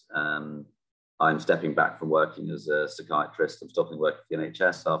weeks, I'm stepping back from working as a psychiatrist. I'm stopping working for the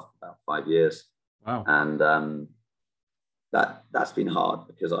NHS after about 5 years. Wow. And that's been hard,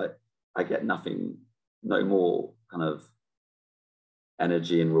 because I get no more kind of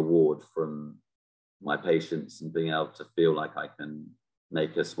energy and reward from my patients and being able to feel like I can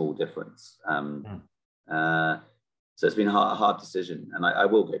make a small difference. So it's been a hard decision, and I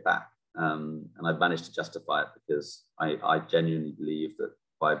will go back. And I've managed to justify it because I genuinely believe that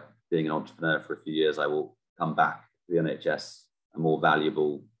by being an entrepreneur for a few years, I will come back to the NHS a more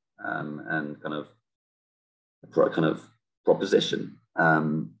valuable and kind of proposition.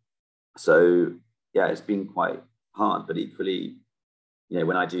 So yeah, it's been quite hard, but equally,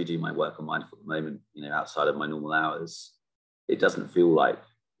 when I do my work on Mindful at the moment, outside of my normal hours, it doesn't feel like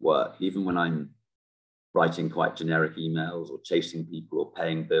work. Even when I'm writing quite generic emails or chasing people or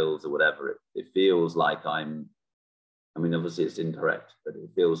paying bills or whatever, it feels like obviously it's incorrect, but it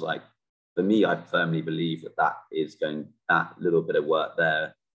feels like, for me, I firmly believe that little bit of work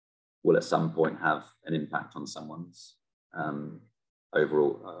there will at some point have an impact on someone's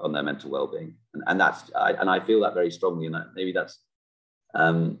overall, on their mental well-being. And I feel that very strongly. And maybe that's,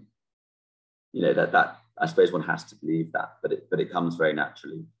 that I suppose one has to believe that, but it comes very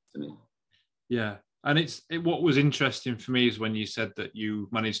naturally to me. Yeah. And what was interesting for me is when you said that you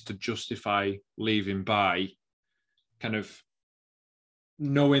managed to justify leaving by kind of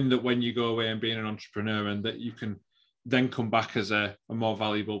knowing that when you go away and being an entrepreneur, and that you can then come back as a more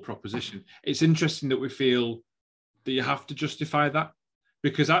valuable proposition. It's interesting that we feel that you have to justify that,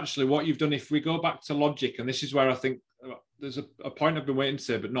 because actually what you've done, if we go back to logic, and this is where I think there's a point I've been waiting to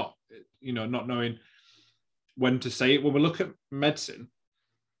say, but not knowing. when to say it. When we look at medicine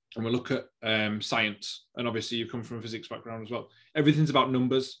and we look at science, and obviously you come from a physics background as well, everything's about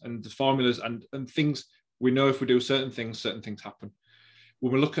numbers and the formulas and things. We know if we do certain things happen.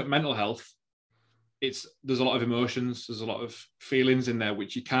 When we look at mental health, there's a lot of emotions, there's a lot of feelings in there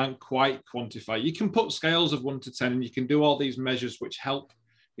which you can't quite quantify. You can put scales of 1 to 10 and you can do all these measures which help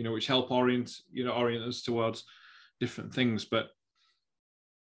orient us towards different things. But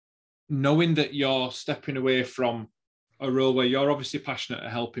knowing that you're stepping away from a role where you're obviously passionate at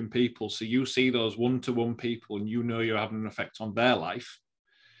helping people, so you see those one-to-one people and you know you're having an effect on their life,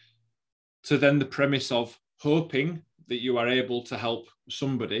 to then the premise of hoping that you are able to help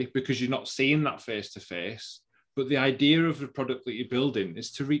somebody because you're not seeing that face-to-face, but the idea of the product that you're building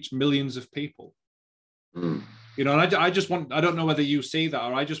is to reach millions of people. And I don't know whether you see that,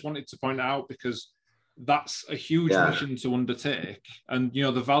 or I just wanted to point it out because that's a huge mission to undertake. And,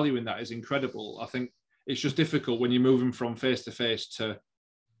 the value in that is incredible. I think it's just difficult when you're moving from face-to-face to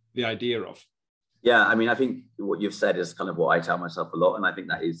the idea of. Yeah, I mean, I think what you've said is kind of what I tell myself a lot, and I think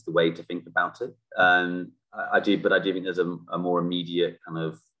that is the way to think about it. I do think there's a more immediate kind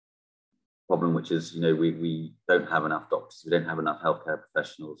of problem, which is, we don't have enough doctors, we don't have enough healthcare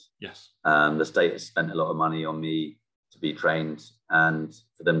professionals. Yes. The state has spent a lot of money on me to be trained, and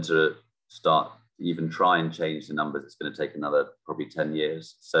for them to start even try and change the numbers, it's going to take another probably 10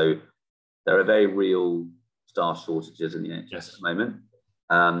 years. So there are very real staff shortages in the NHS at the moment.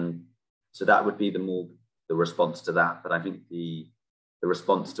 So that would be the response to that. But I think the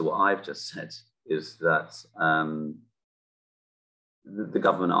response to what I've just said is that the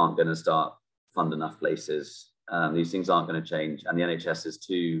government aren't going to start fund enough places. These things aren't going to change. And the NHS is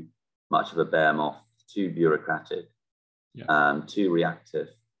too much of a bear moth, too bureaucratic, too reactive,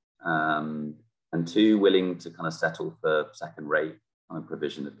 and too willing to kind of settle for second-rate kind of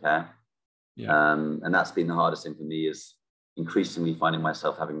provision of care. And that's been the hardest thing for me, is increasingly finding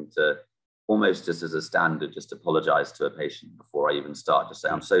myself having to almost just as a standard, just apologize to a patient before I even start, just say,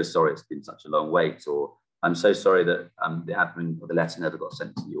 I'm so sorry it's been such a long wait, or I'm so sorry that the admin or the letter never got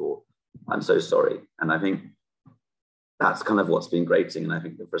sent to you, or I'm so sorry. And I think that's kind of what's been grating. And I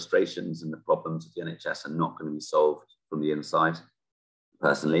think the frustrations and the problems of the NHS are not going to be solved from the inside.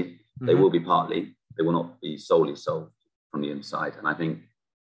 Personally, they will be partly, they will not be solely solved from the inside. And I think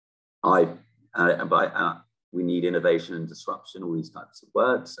we need innovation and disruption, all these types of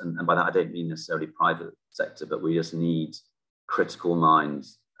words. And by that, I don't mean necessarily private sector, but we just need critical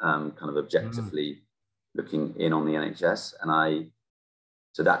minds kind of objectively looking in on the NHS.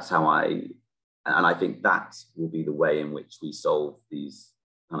 So that's how I think that will be the way in which we solve these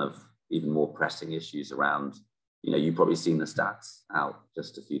kind of even more pressing issues around, you've probably seen the stats out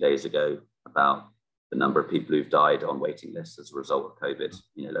just a few days ago about the number of people who've died on waiting lists as a result of COVID.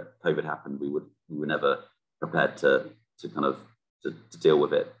 Look, COVID happened, we were never prepared to deal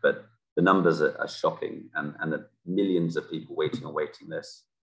with it, but the numbers are shocking, and the millions of people waiting on waiting lists,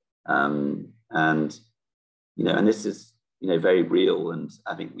 and this is very real. And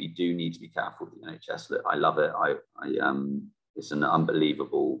I think we do need to be careful with the NHS. That I love it. It's an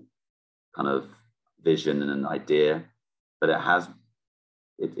unbelievable kind of vision and an idea, but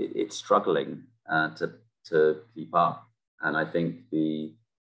it's struggling to keep up. And I think we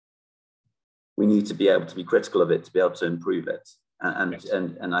need to be able to be critical of it to be able to improve it.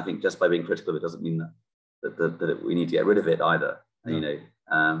 And I think just by being critical of it doesn't mean that we need to get rid of it either.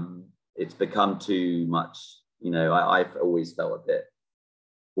 It's become too much. I've always felt a bit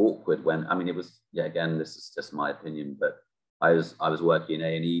awkward when, it was, again, this is just my opinion, but I was working in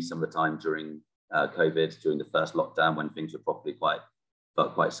A&E some of the time during COVID, during the first lockdown, when things were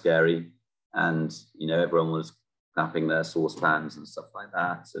felt quite scary. And, everyone was clapping their saucepans and stuff like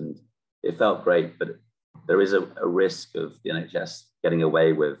that. And it felt great, but there is a risk of the NHS getting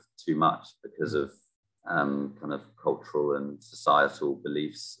away with too much because of kind of cultural and societal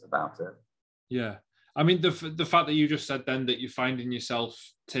beliefs about it. Yeah. The fact that you just said then that you're finding yourself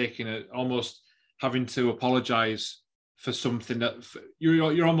taking it, almost having to apologize for something that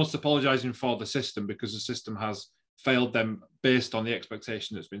you're almost apologizing for the system because the system has failed them based on the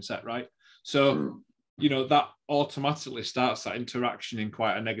expectation that's been set, right? So, that automatically starts that interaction in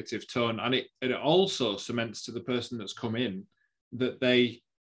quite a negative tone. And it also cements to the person that's come in that they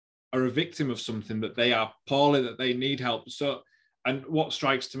are a victim of something, that they are poorly, that they need help. So, and what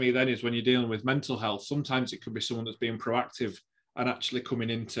strikes to me then is when you're dealing with mental health, sometimes it could be someone that's being proactive and actually coming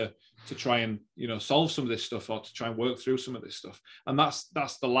in to try and, solve some of this stuff, or to try and work through some of this stuff. And that's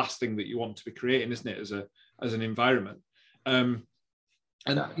the last thing that you want to be creating, isn't it, as an environment. When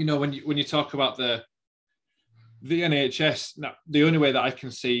you talk about the NHS, now, the only way that I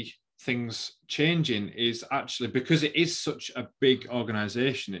can see things changing is actually because it is such a big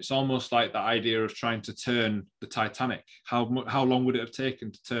organization. It's almost like the idea of trying to turn the Titanic. How long would it have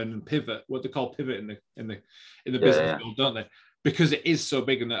taken to turn and pivot? What they call pivot in the business world, don't they? Because it is so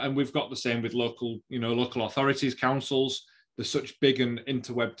big, and we've got the same with local authorities, councils. They're such big and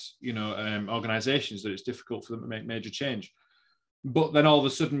interwebbed, organizations that it's difficult for them to make major change. But then all of a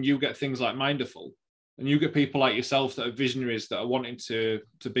sudden you get things like Mindful, and you get people like yourself that are visionaries that are wanting to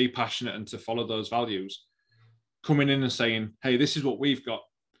be passionate and to follow those values, coming in and saying, hey, this is what we've got.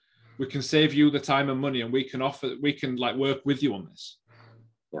 We can save you the time and money, and we can work with you on this.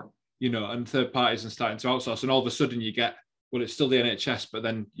 Yeah. And third parties and starting to outsource. And all of a sudden you get, well, it's still the NHS, but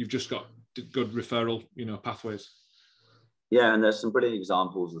then you've just got good referral, pathways. Yeah, and there's some brilliant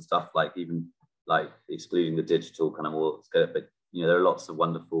examples of stuff like even like excluding the digital kind of more, but there are lots of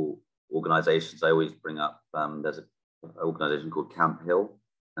wonderful organizations I always bring up. There's an organization called Camp Hill.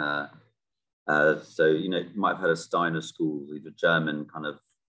 So you might have heard of Steiner schools. These are German kind of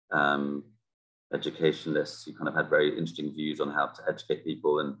educationalists who kind of had very interesting views on how to educate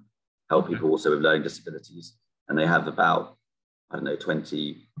people and help people also with learning disabilities. And they have about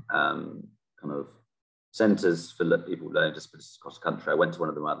 20 kind of centres for people with learning disabilities across the country. I went to one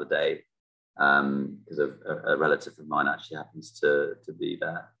of them the other day because a relative of mine actually happens to be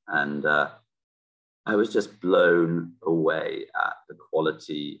there. And I was just blown away at the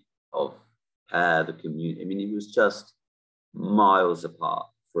quality of care, the community. I mean, it was just miles apart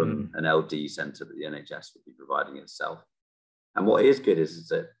from an LD centre that the NHS would be providing itself. And what is good is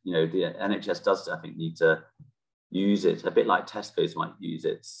that, the NHS does, I think, need to use it, a bit like Tesco's might use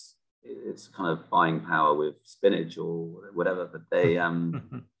its kind of buying power with spinach or whatever, but they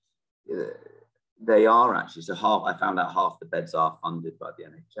are actually, I found out half the beds are funded by the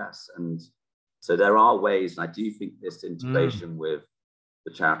NHS. And so there are ways, and I do think this integration with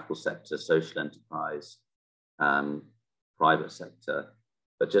the charitable sector, social enterprise, private sector,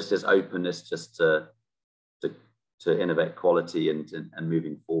 but just this openness just to innovate quality and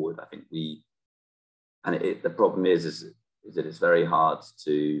moving forward. I think the problem is that it's very hard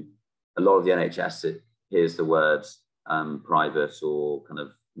to, a lot of the NHS, it hears the words private or kind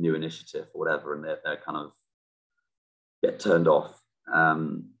of new initiative or whatever, and they're kind of get turned off.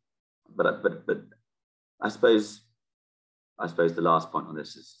 But I suppose the last point on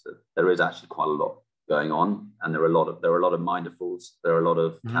this is that there is actually quite a lot going on, and there are a lot of Mindfuls, there are a lot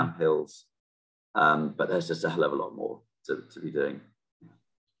of Camp Hills, but there's just a hell of a lot more to be doing.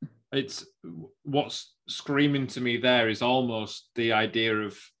 It's what's screaming to me there is almost the idea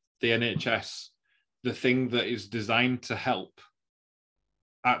of the NHS, the thing that is designed to help,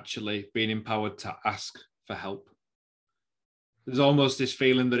 actually being empowered to ask for help. There's almost this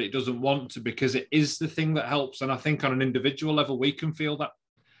feeling that it doesn't want to, because it is the thing that helps. And I think on an individual level, we can feel that.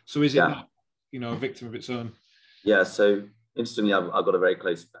 So is it not, a victim of its own? Yeah. So interestingly, I've got a very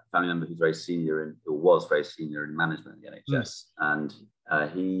close family member who's very senior was very senior in management at the NHS. And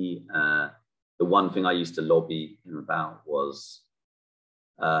the one thing I used to lobby him about was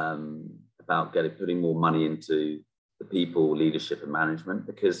about putting more money into the people, leadership and management,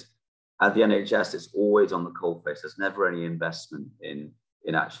 because at the NHS, it's always on the coalface. There's never any investment in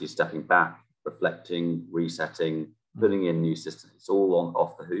actually stepping back, reflecting, resetting, putting in new systems. It's all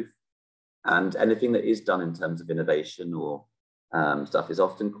off the hoof. And anything that is done in terms of innovation or stuff is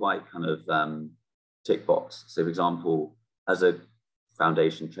often quite kind of tick box. So, for example, as a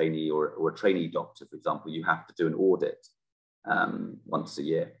foundation trainee or a trainee doctor, for example, you have to do an audit once a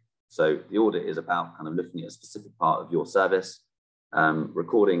year. So the audit is about kind of looking at a specific part of your service,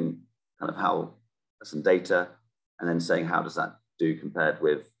 recording kind of how some data, and then saying how does that do compared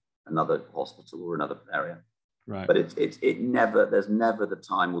with another hospital or another area. Right. But there's never the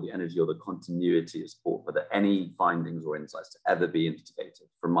time or the energy or the continuity of support for any findings or insights to ever be instigated,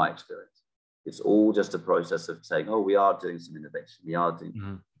 from my experience. It's all just a process of saying, oh, we are doing some innovation. We are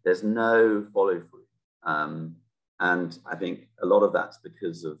doing, there's no follow through. And I think a lot of that's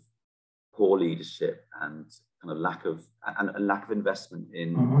because of poor leadership and kind of lack of investment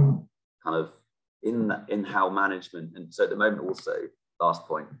in kind of in how management. And so at the moment also, last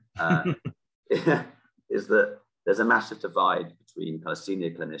point, is that there's a massive divide between kind of senior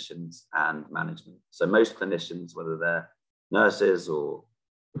clinicians and management. So most clinicians, whether they're nurses or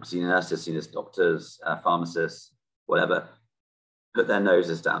senior doctors, pharmacists, whatever, put their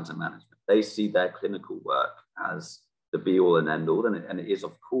noses down to management. They see their clinical work as the be all and end all, and it is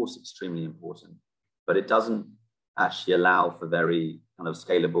of course extremely important, but it doesn't actually allow for very kind of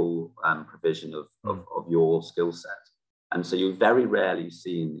scalable provision of your skill set. And so you very rarely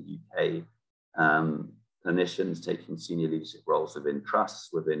see in the UK clinicians taking senior leadership roles within trusts,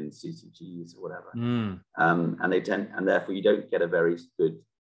 within CCGs, or whatever. And therefore you don't get a very good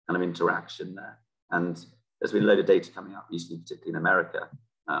kind of interaction there. And there's been a load of data coming out recently, particularly in America,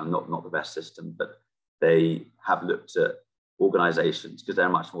 not the best system, but they have looked at organizations, because they're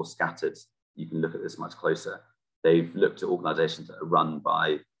much more scattered. You can look at this much closer. They've looked at organizations that are run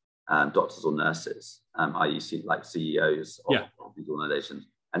by doctors or nurses, i.e. like CEOs of these organizations,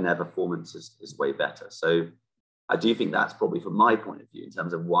 and their performance is way better. So I do think that's probably, from my point of view, in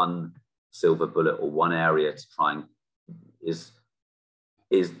terms of one silver bullet or one area to try and is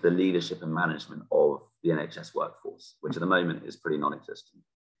the leadership and management of the NHS workforce, which at the moment is pretty non-existent.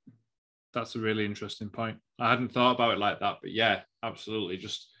 That's a really interesting point. I hadn't thought about it like that, but yeah, absolutely.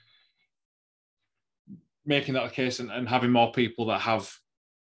 Just making that a case and having more people that have,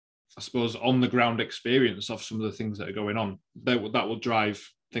 I suppose, on the ground experience of some of the things that are going on. That will drive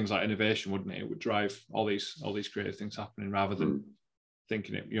things like innovation, wouldn't it? It would drive all these creative things happening, rather than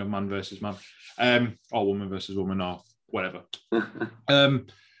thinking it, man versus man, or woman versus woman, or whatever.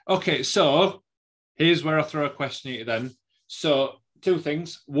 Okay, so here's where I throw a question at you then. So, two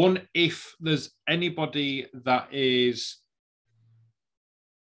things. One, if there's anybody that is...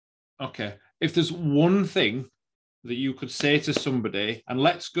 Okay, if there's one thing that you could say to somebody, and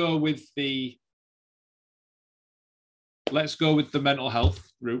let's go with the mental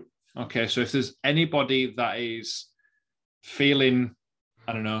health route. Okay, so if there's anybody that is feeling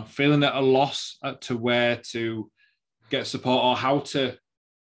at a loss to where to get support, or how to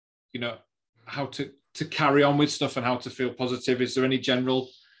carry on with stuff and how to feel positive, is there any general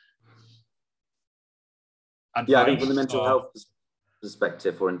advice? Yeah, I think from the mental health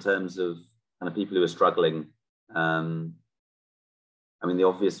perspective, or in terms of kind of people who are struggling, I mean, the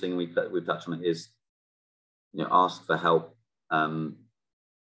obvious thing we've touched on is, ask for help.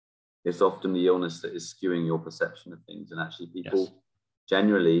 It's often the illness that is skewing your perception of things, and actually people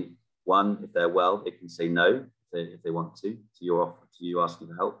generally, one, if they're well, they can say no if they want to your offer, to you asking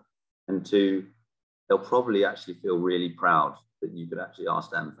for help, and two, they'll probably actually feel really proud that you could actually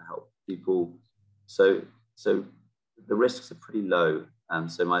ask them for help. So the risks are pretty low, and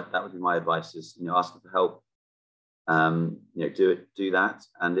so that would be my advice: is asking for help. Do that,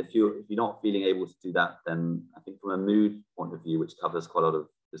 and if you're not feeling able to do that, then I think from a mood point of view, which covers quite a lot of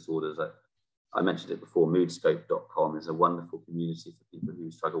disorders, I mentioned it before, moodscope.com is a wonderful community for people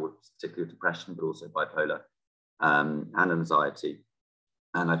who struggle with particularly depression, but also bipolar and anxiety,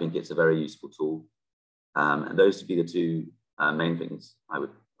 and I think it's a very useful tool, and those would be the two main things I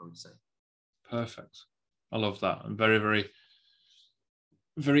would say. Perfect. I love that. And very, very,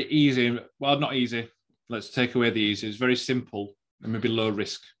 very easy. Well, not easy. Let's take away the easy. It's very simple and maybe low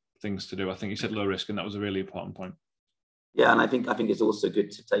risk things to do. I think you said low risk, and that was a really important point. Yeah, and I think it's also good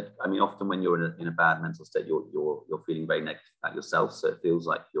to take. I mean, often when you're in a bad mental state, you're feeling very negative about yourself. So it feels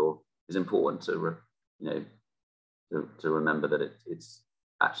like it's important to remember that it's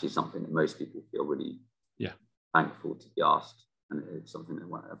actually something that most people feel really thankful to be asked, and it's something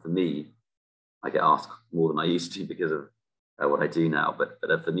that, for me, I get asked more than I used to because of what I do now. But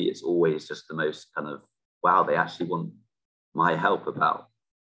for me, it's always just the most kind of, wow, they actually want my help about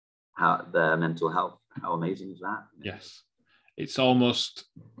how their mental health. How amazing is that? Yes. It's almost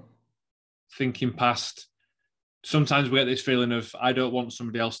thinking past. Sometimes we get this feeling of, I don't want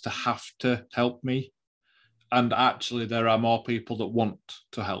somebody else to have to help me. And actually, there are more people that want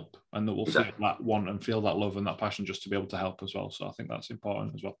to help, and that will feel that want and feel that love and that passion just to be able to help as well. So I think that's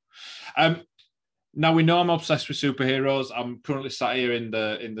important as well. Now, we know I'm obsessed with superheroes. I'm currently sat here in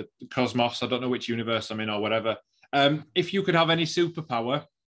the cosmos. I don't know which universe I'm in or whatever. If you could have any superpower,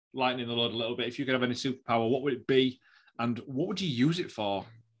 lightening the load a little bit, if you could have any superpower, what would it be? And what would you use it for,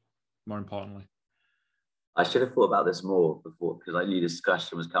 more importantly? I should have thought about this more before, because I knew this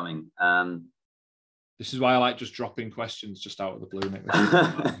discussion was coming. This is why I like just dropping questions just out of the blue, Nick.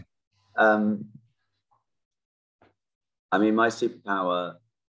 I mean, my superpower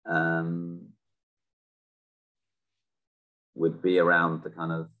would be around the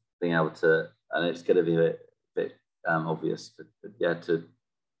kind of being able to, and it's going to be a bit obvious, but yeah, to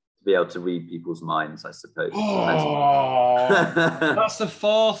be able to read people's minds, I suppose. Oh, that's the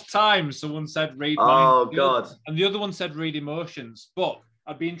fourth time someone said read minds. Oh, God. And the other one said read emotions. But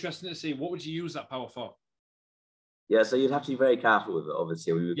I'd be interested to see, what would you use that power for? Yeah, so you'd have to be very careful with it,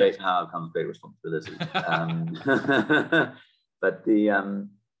 obviously. With great power comes great responsibility. But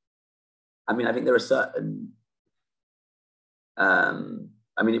I mean, I think there are certain, I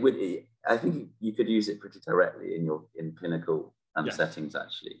think you could use it pretty directly in clinical settings,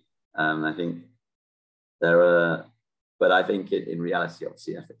 actually. I think there are but I think in reality,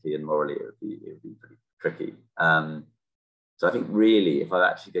 obviously, ethically and morally, it would be pretty tricky. So I think really, if I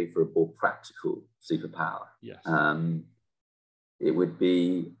actually go for a more practical superpower, yes, it would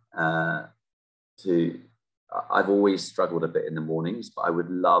be I've always struggled a bit in the mornings, but I would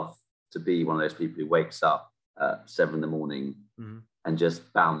love to be one of those people who wakes up at 7 a.m. and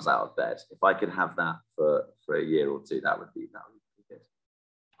just bounds out of bed. If I could have that for a year or two, that would be good.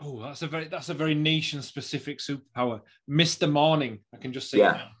 Oh, that's a very niche and specific superpower. Mr. Morning. I can just see it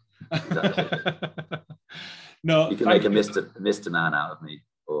now. Exactly. No, you can make a Mr. Man out of me,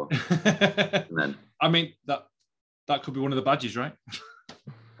 or and then. I mean that could be one of the badges, right?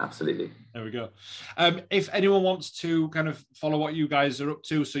 Absolutely. There we go. If anyone wants to kind of follow what you guys are up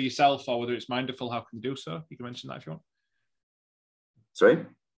to, so yourself or whether it's Mindful, how can you do so? You can mention that if you want. Sorry?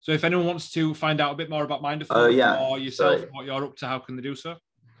 So if anyone wants to find out a bit more about Mindful or yourself, what you're up to, how can they do so?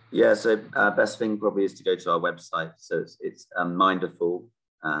 Yeah, so best thing probably is to go to our website. So it's Mindful,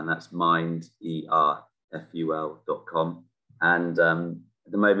 and that's minderful.com. And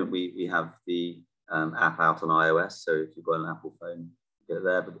at the moment, we have the app out on iOS. So if you've got an Apple phone, get it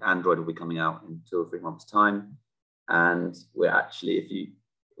there. But Android will be coming out in 2 or 3 months' time. And we're actually,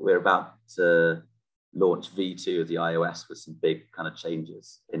 we're about to launch V2 of the iOS with some big kind of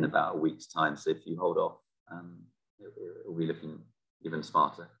changes in about a week's time. So if you hold off, it'll be looking even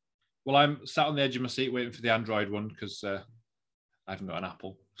smarter. Well, I'm sat on the edge of my seat waiting for the Android one because I haven't got an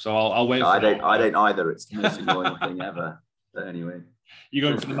Apple. So I'll wait. I don't either. It's the most annoying thing ever. But anyway, you're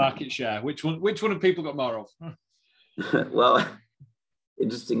going for the market share. Which one have people got more of? Well,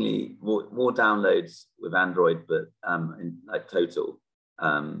 interestingly, more downloads with Android, but in like total,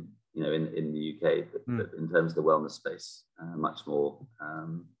 in the UK, but in terms of the wellness space, much more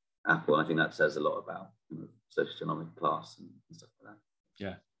Apple. And I think that says a lot about socioeconomic class and stuff like that.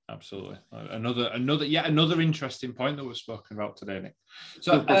 Yeah. Absolutely. Another interesting point that we've spoken about today, Nick.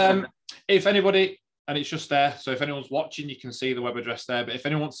 So if anybody, and it's just there, so if anyone's watching, you can see the web address there, but if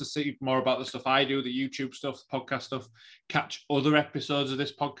anyone wants to see more about the stuff I do, the YouTube stuff, the podcast stuff, catch other episodes of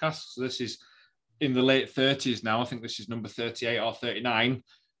this podcast. So this is in the late 30s now. I think this is number 38 or 39.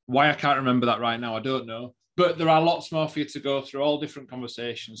 Why I can't remember that right now, I don't know. But there are lots more for you to go through, all different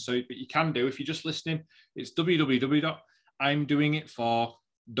conversations. So but you can do, if you're just listening, it's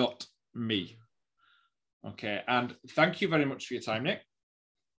www.imdoingitfor.me. Okay, and thank you very much for your time, Nick.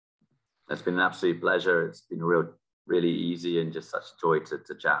 It's been an absolute pleasure. It's been really easy and just such a joy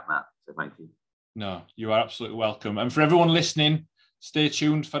to chat, Matt. So thank you. No, you are absolutely welcome. And for everyone listening, stay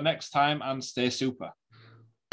tuned for next time and stay super.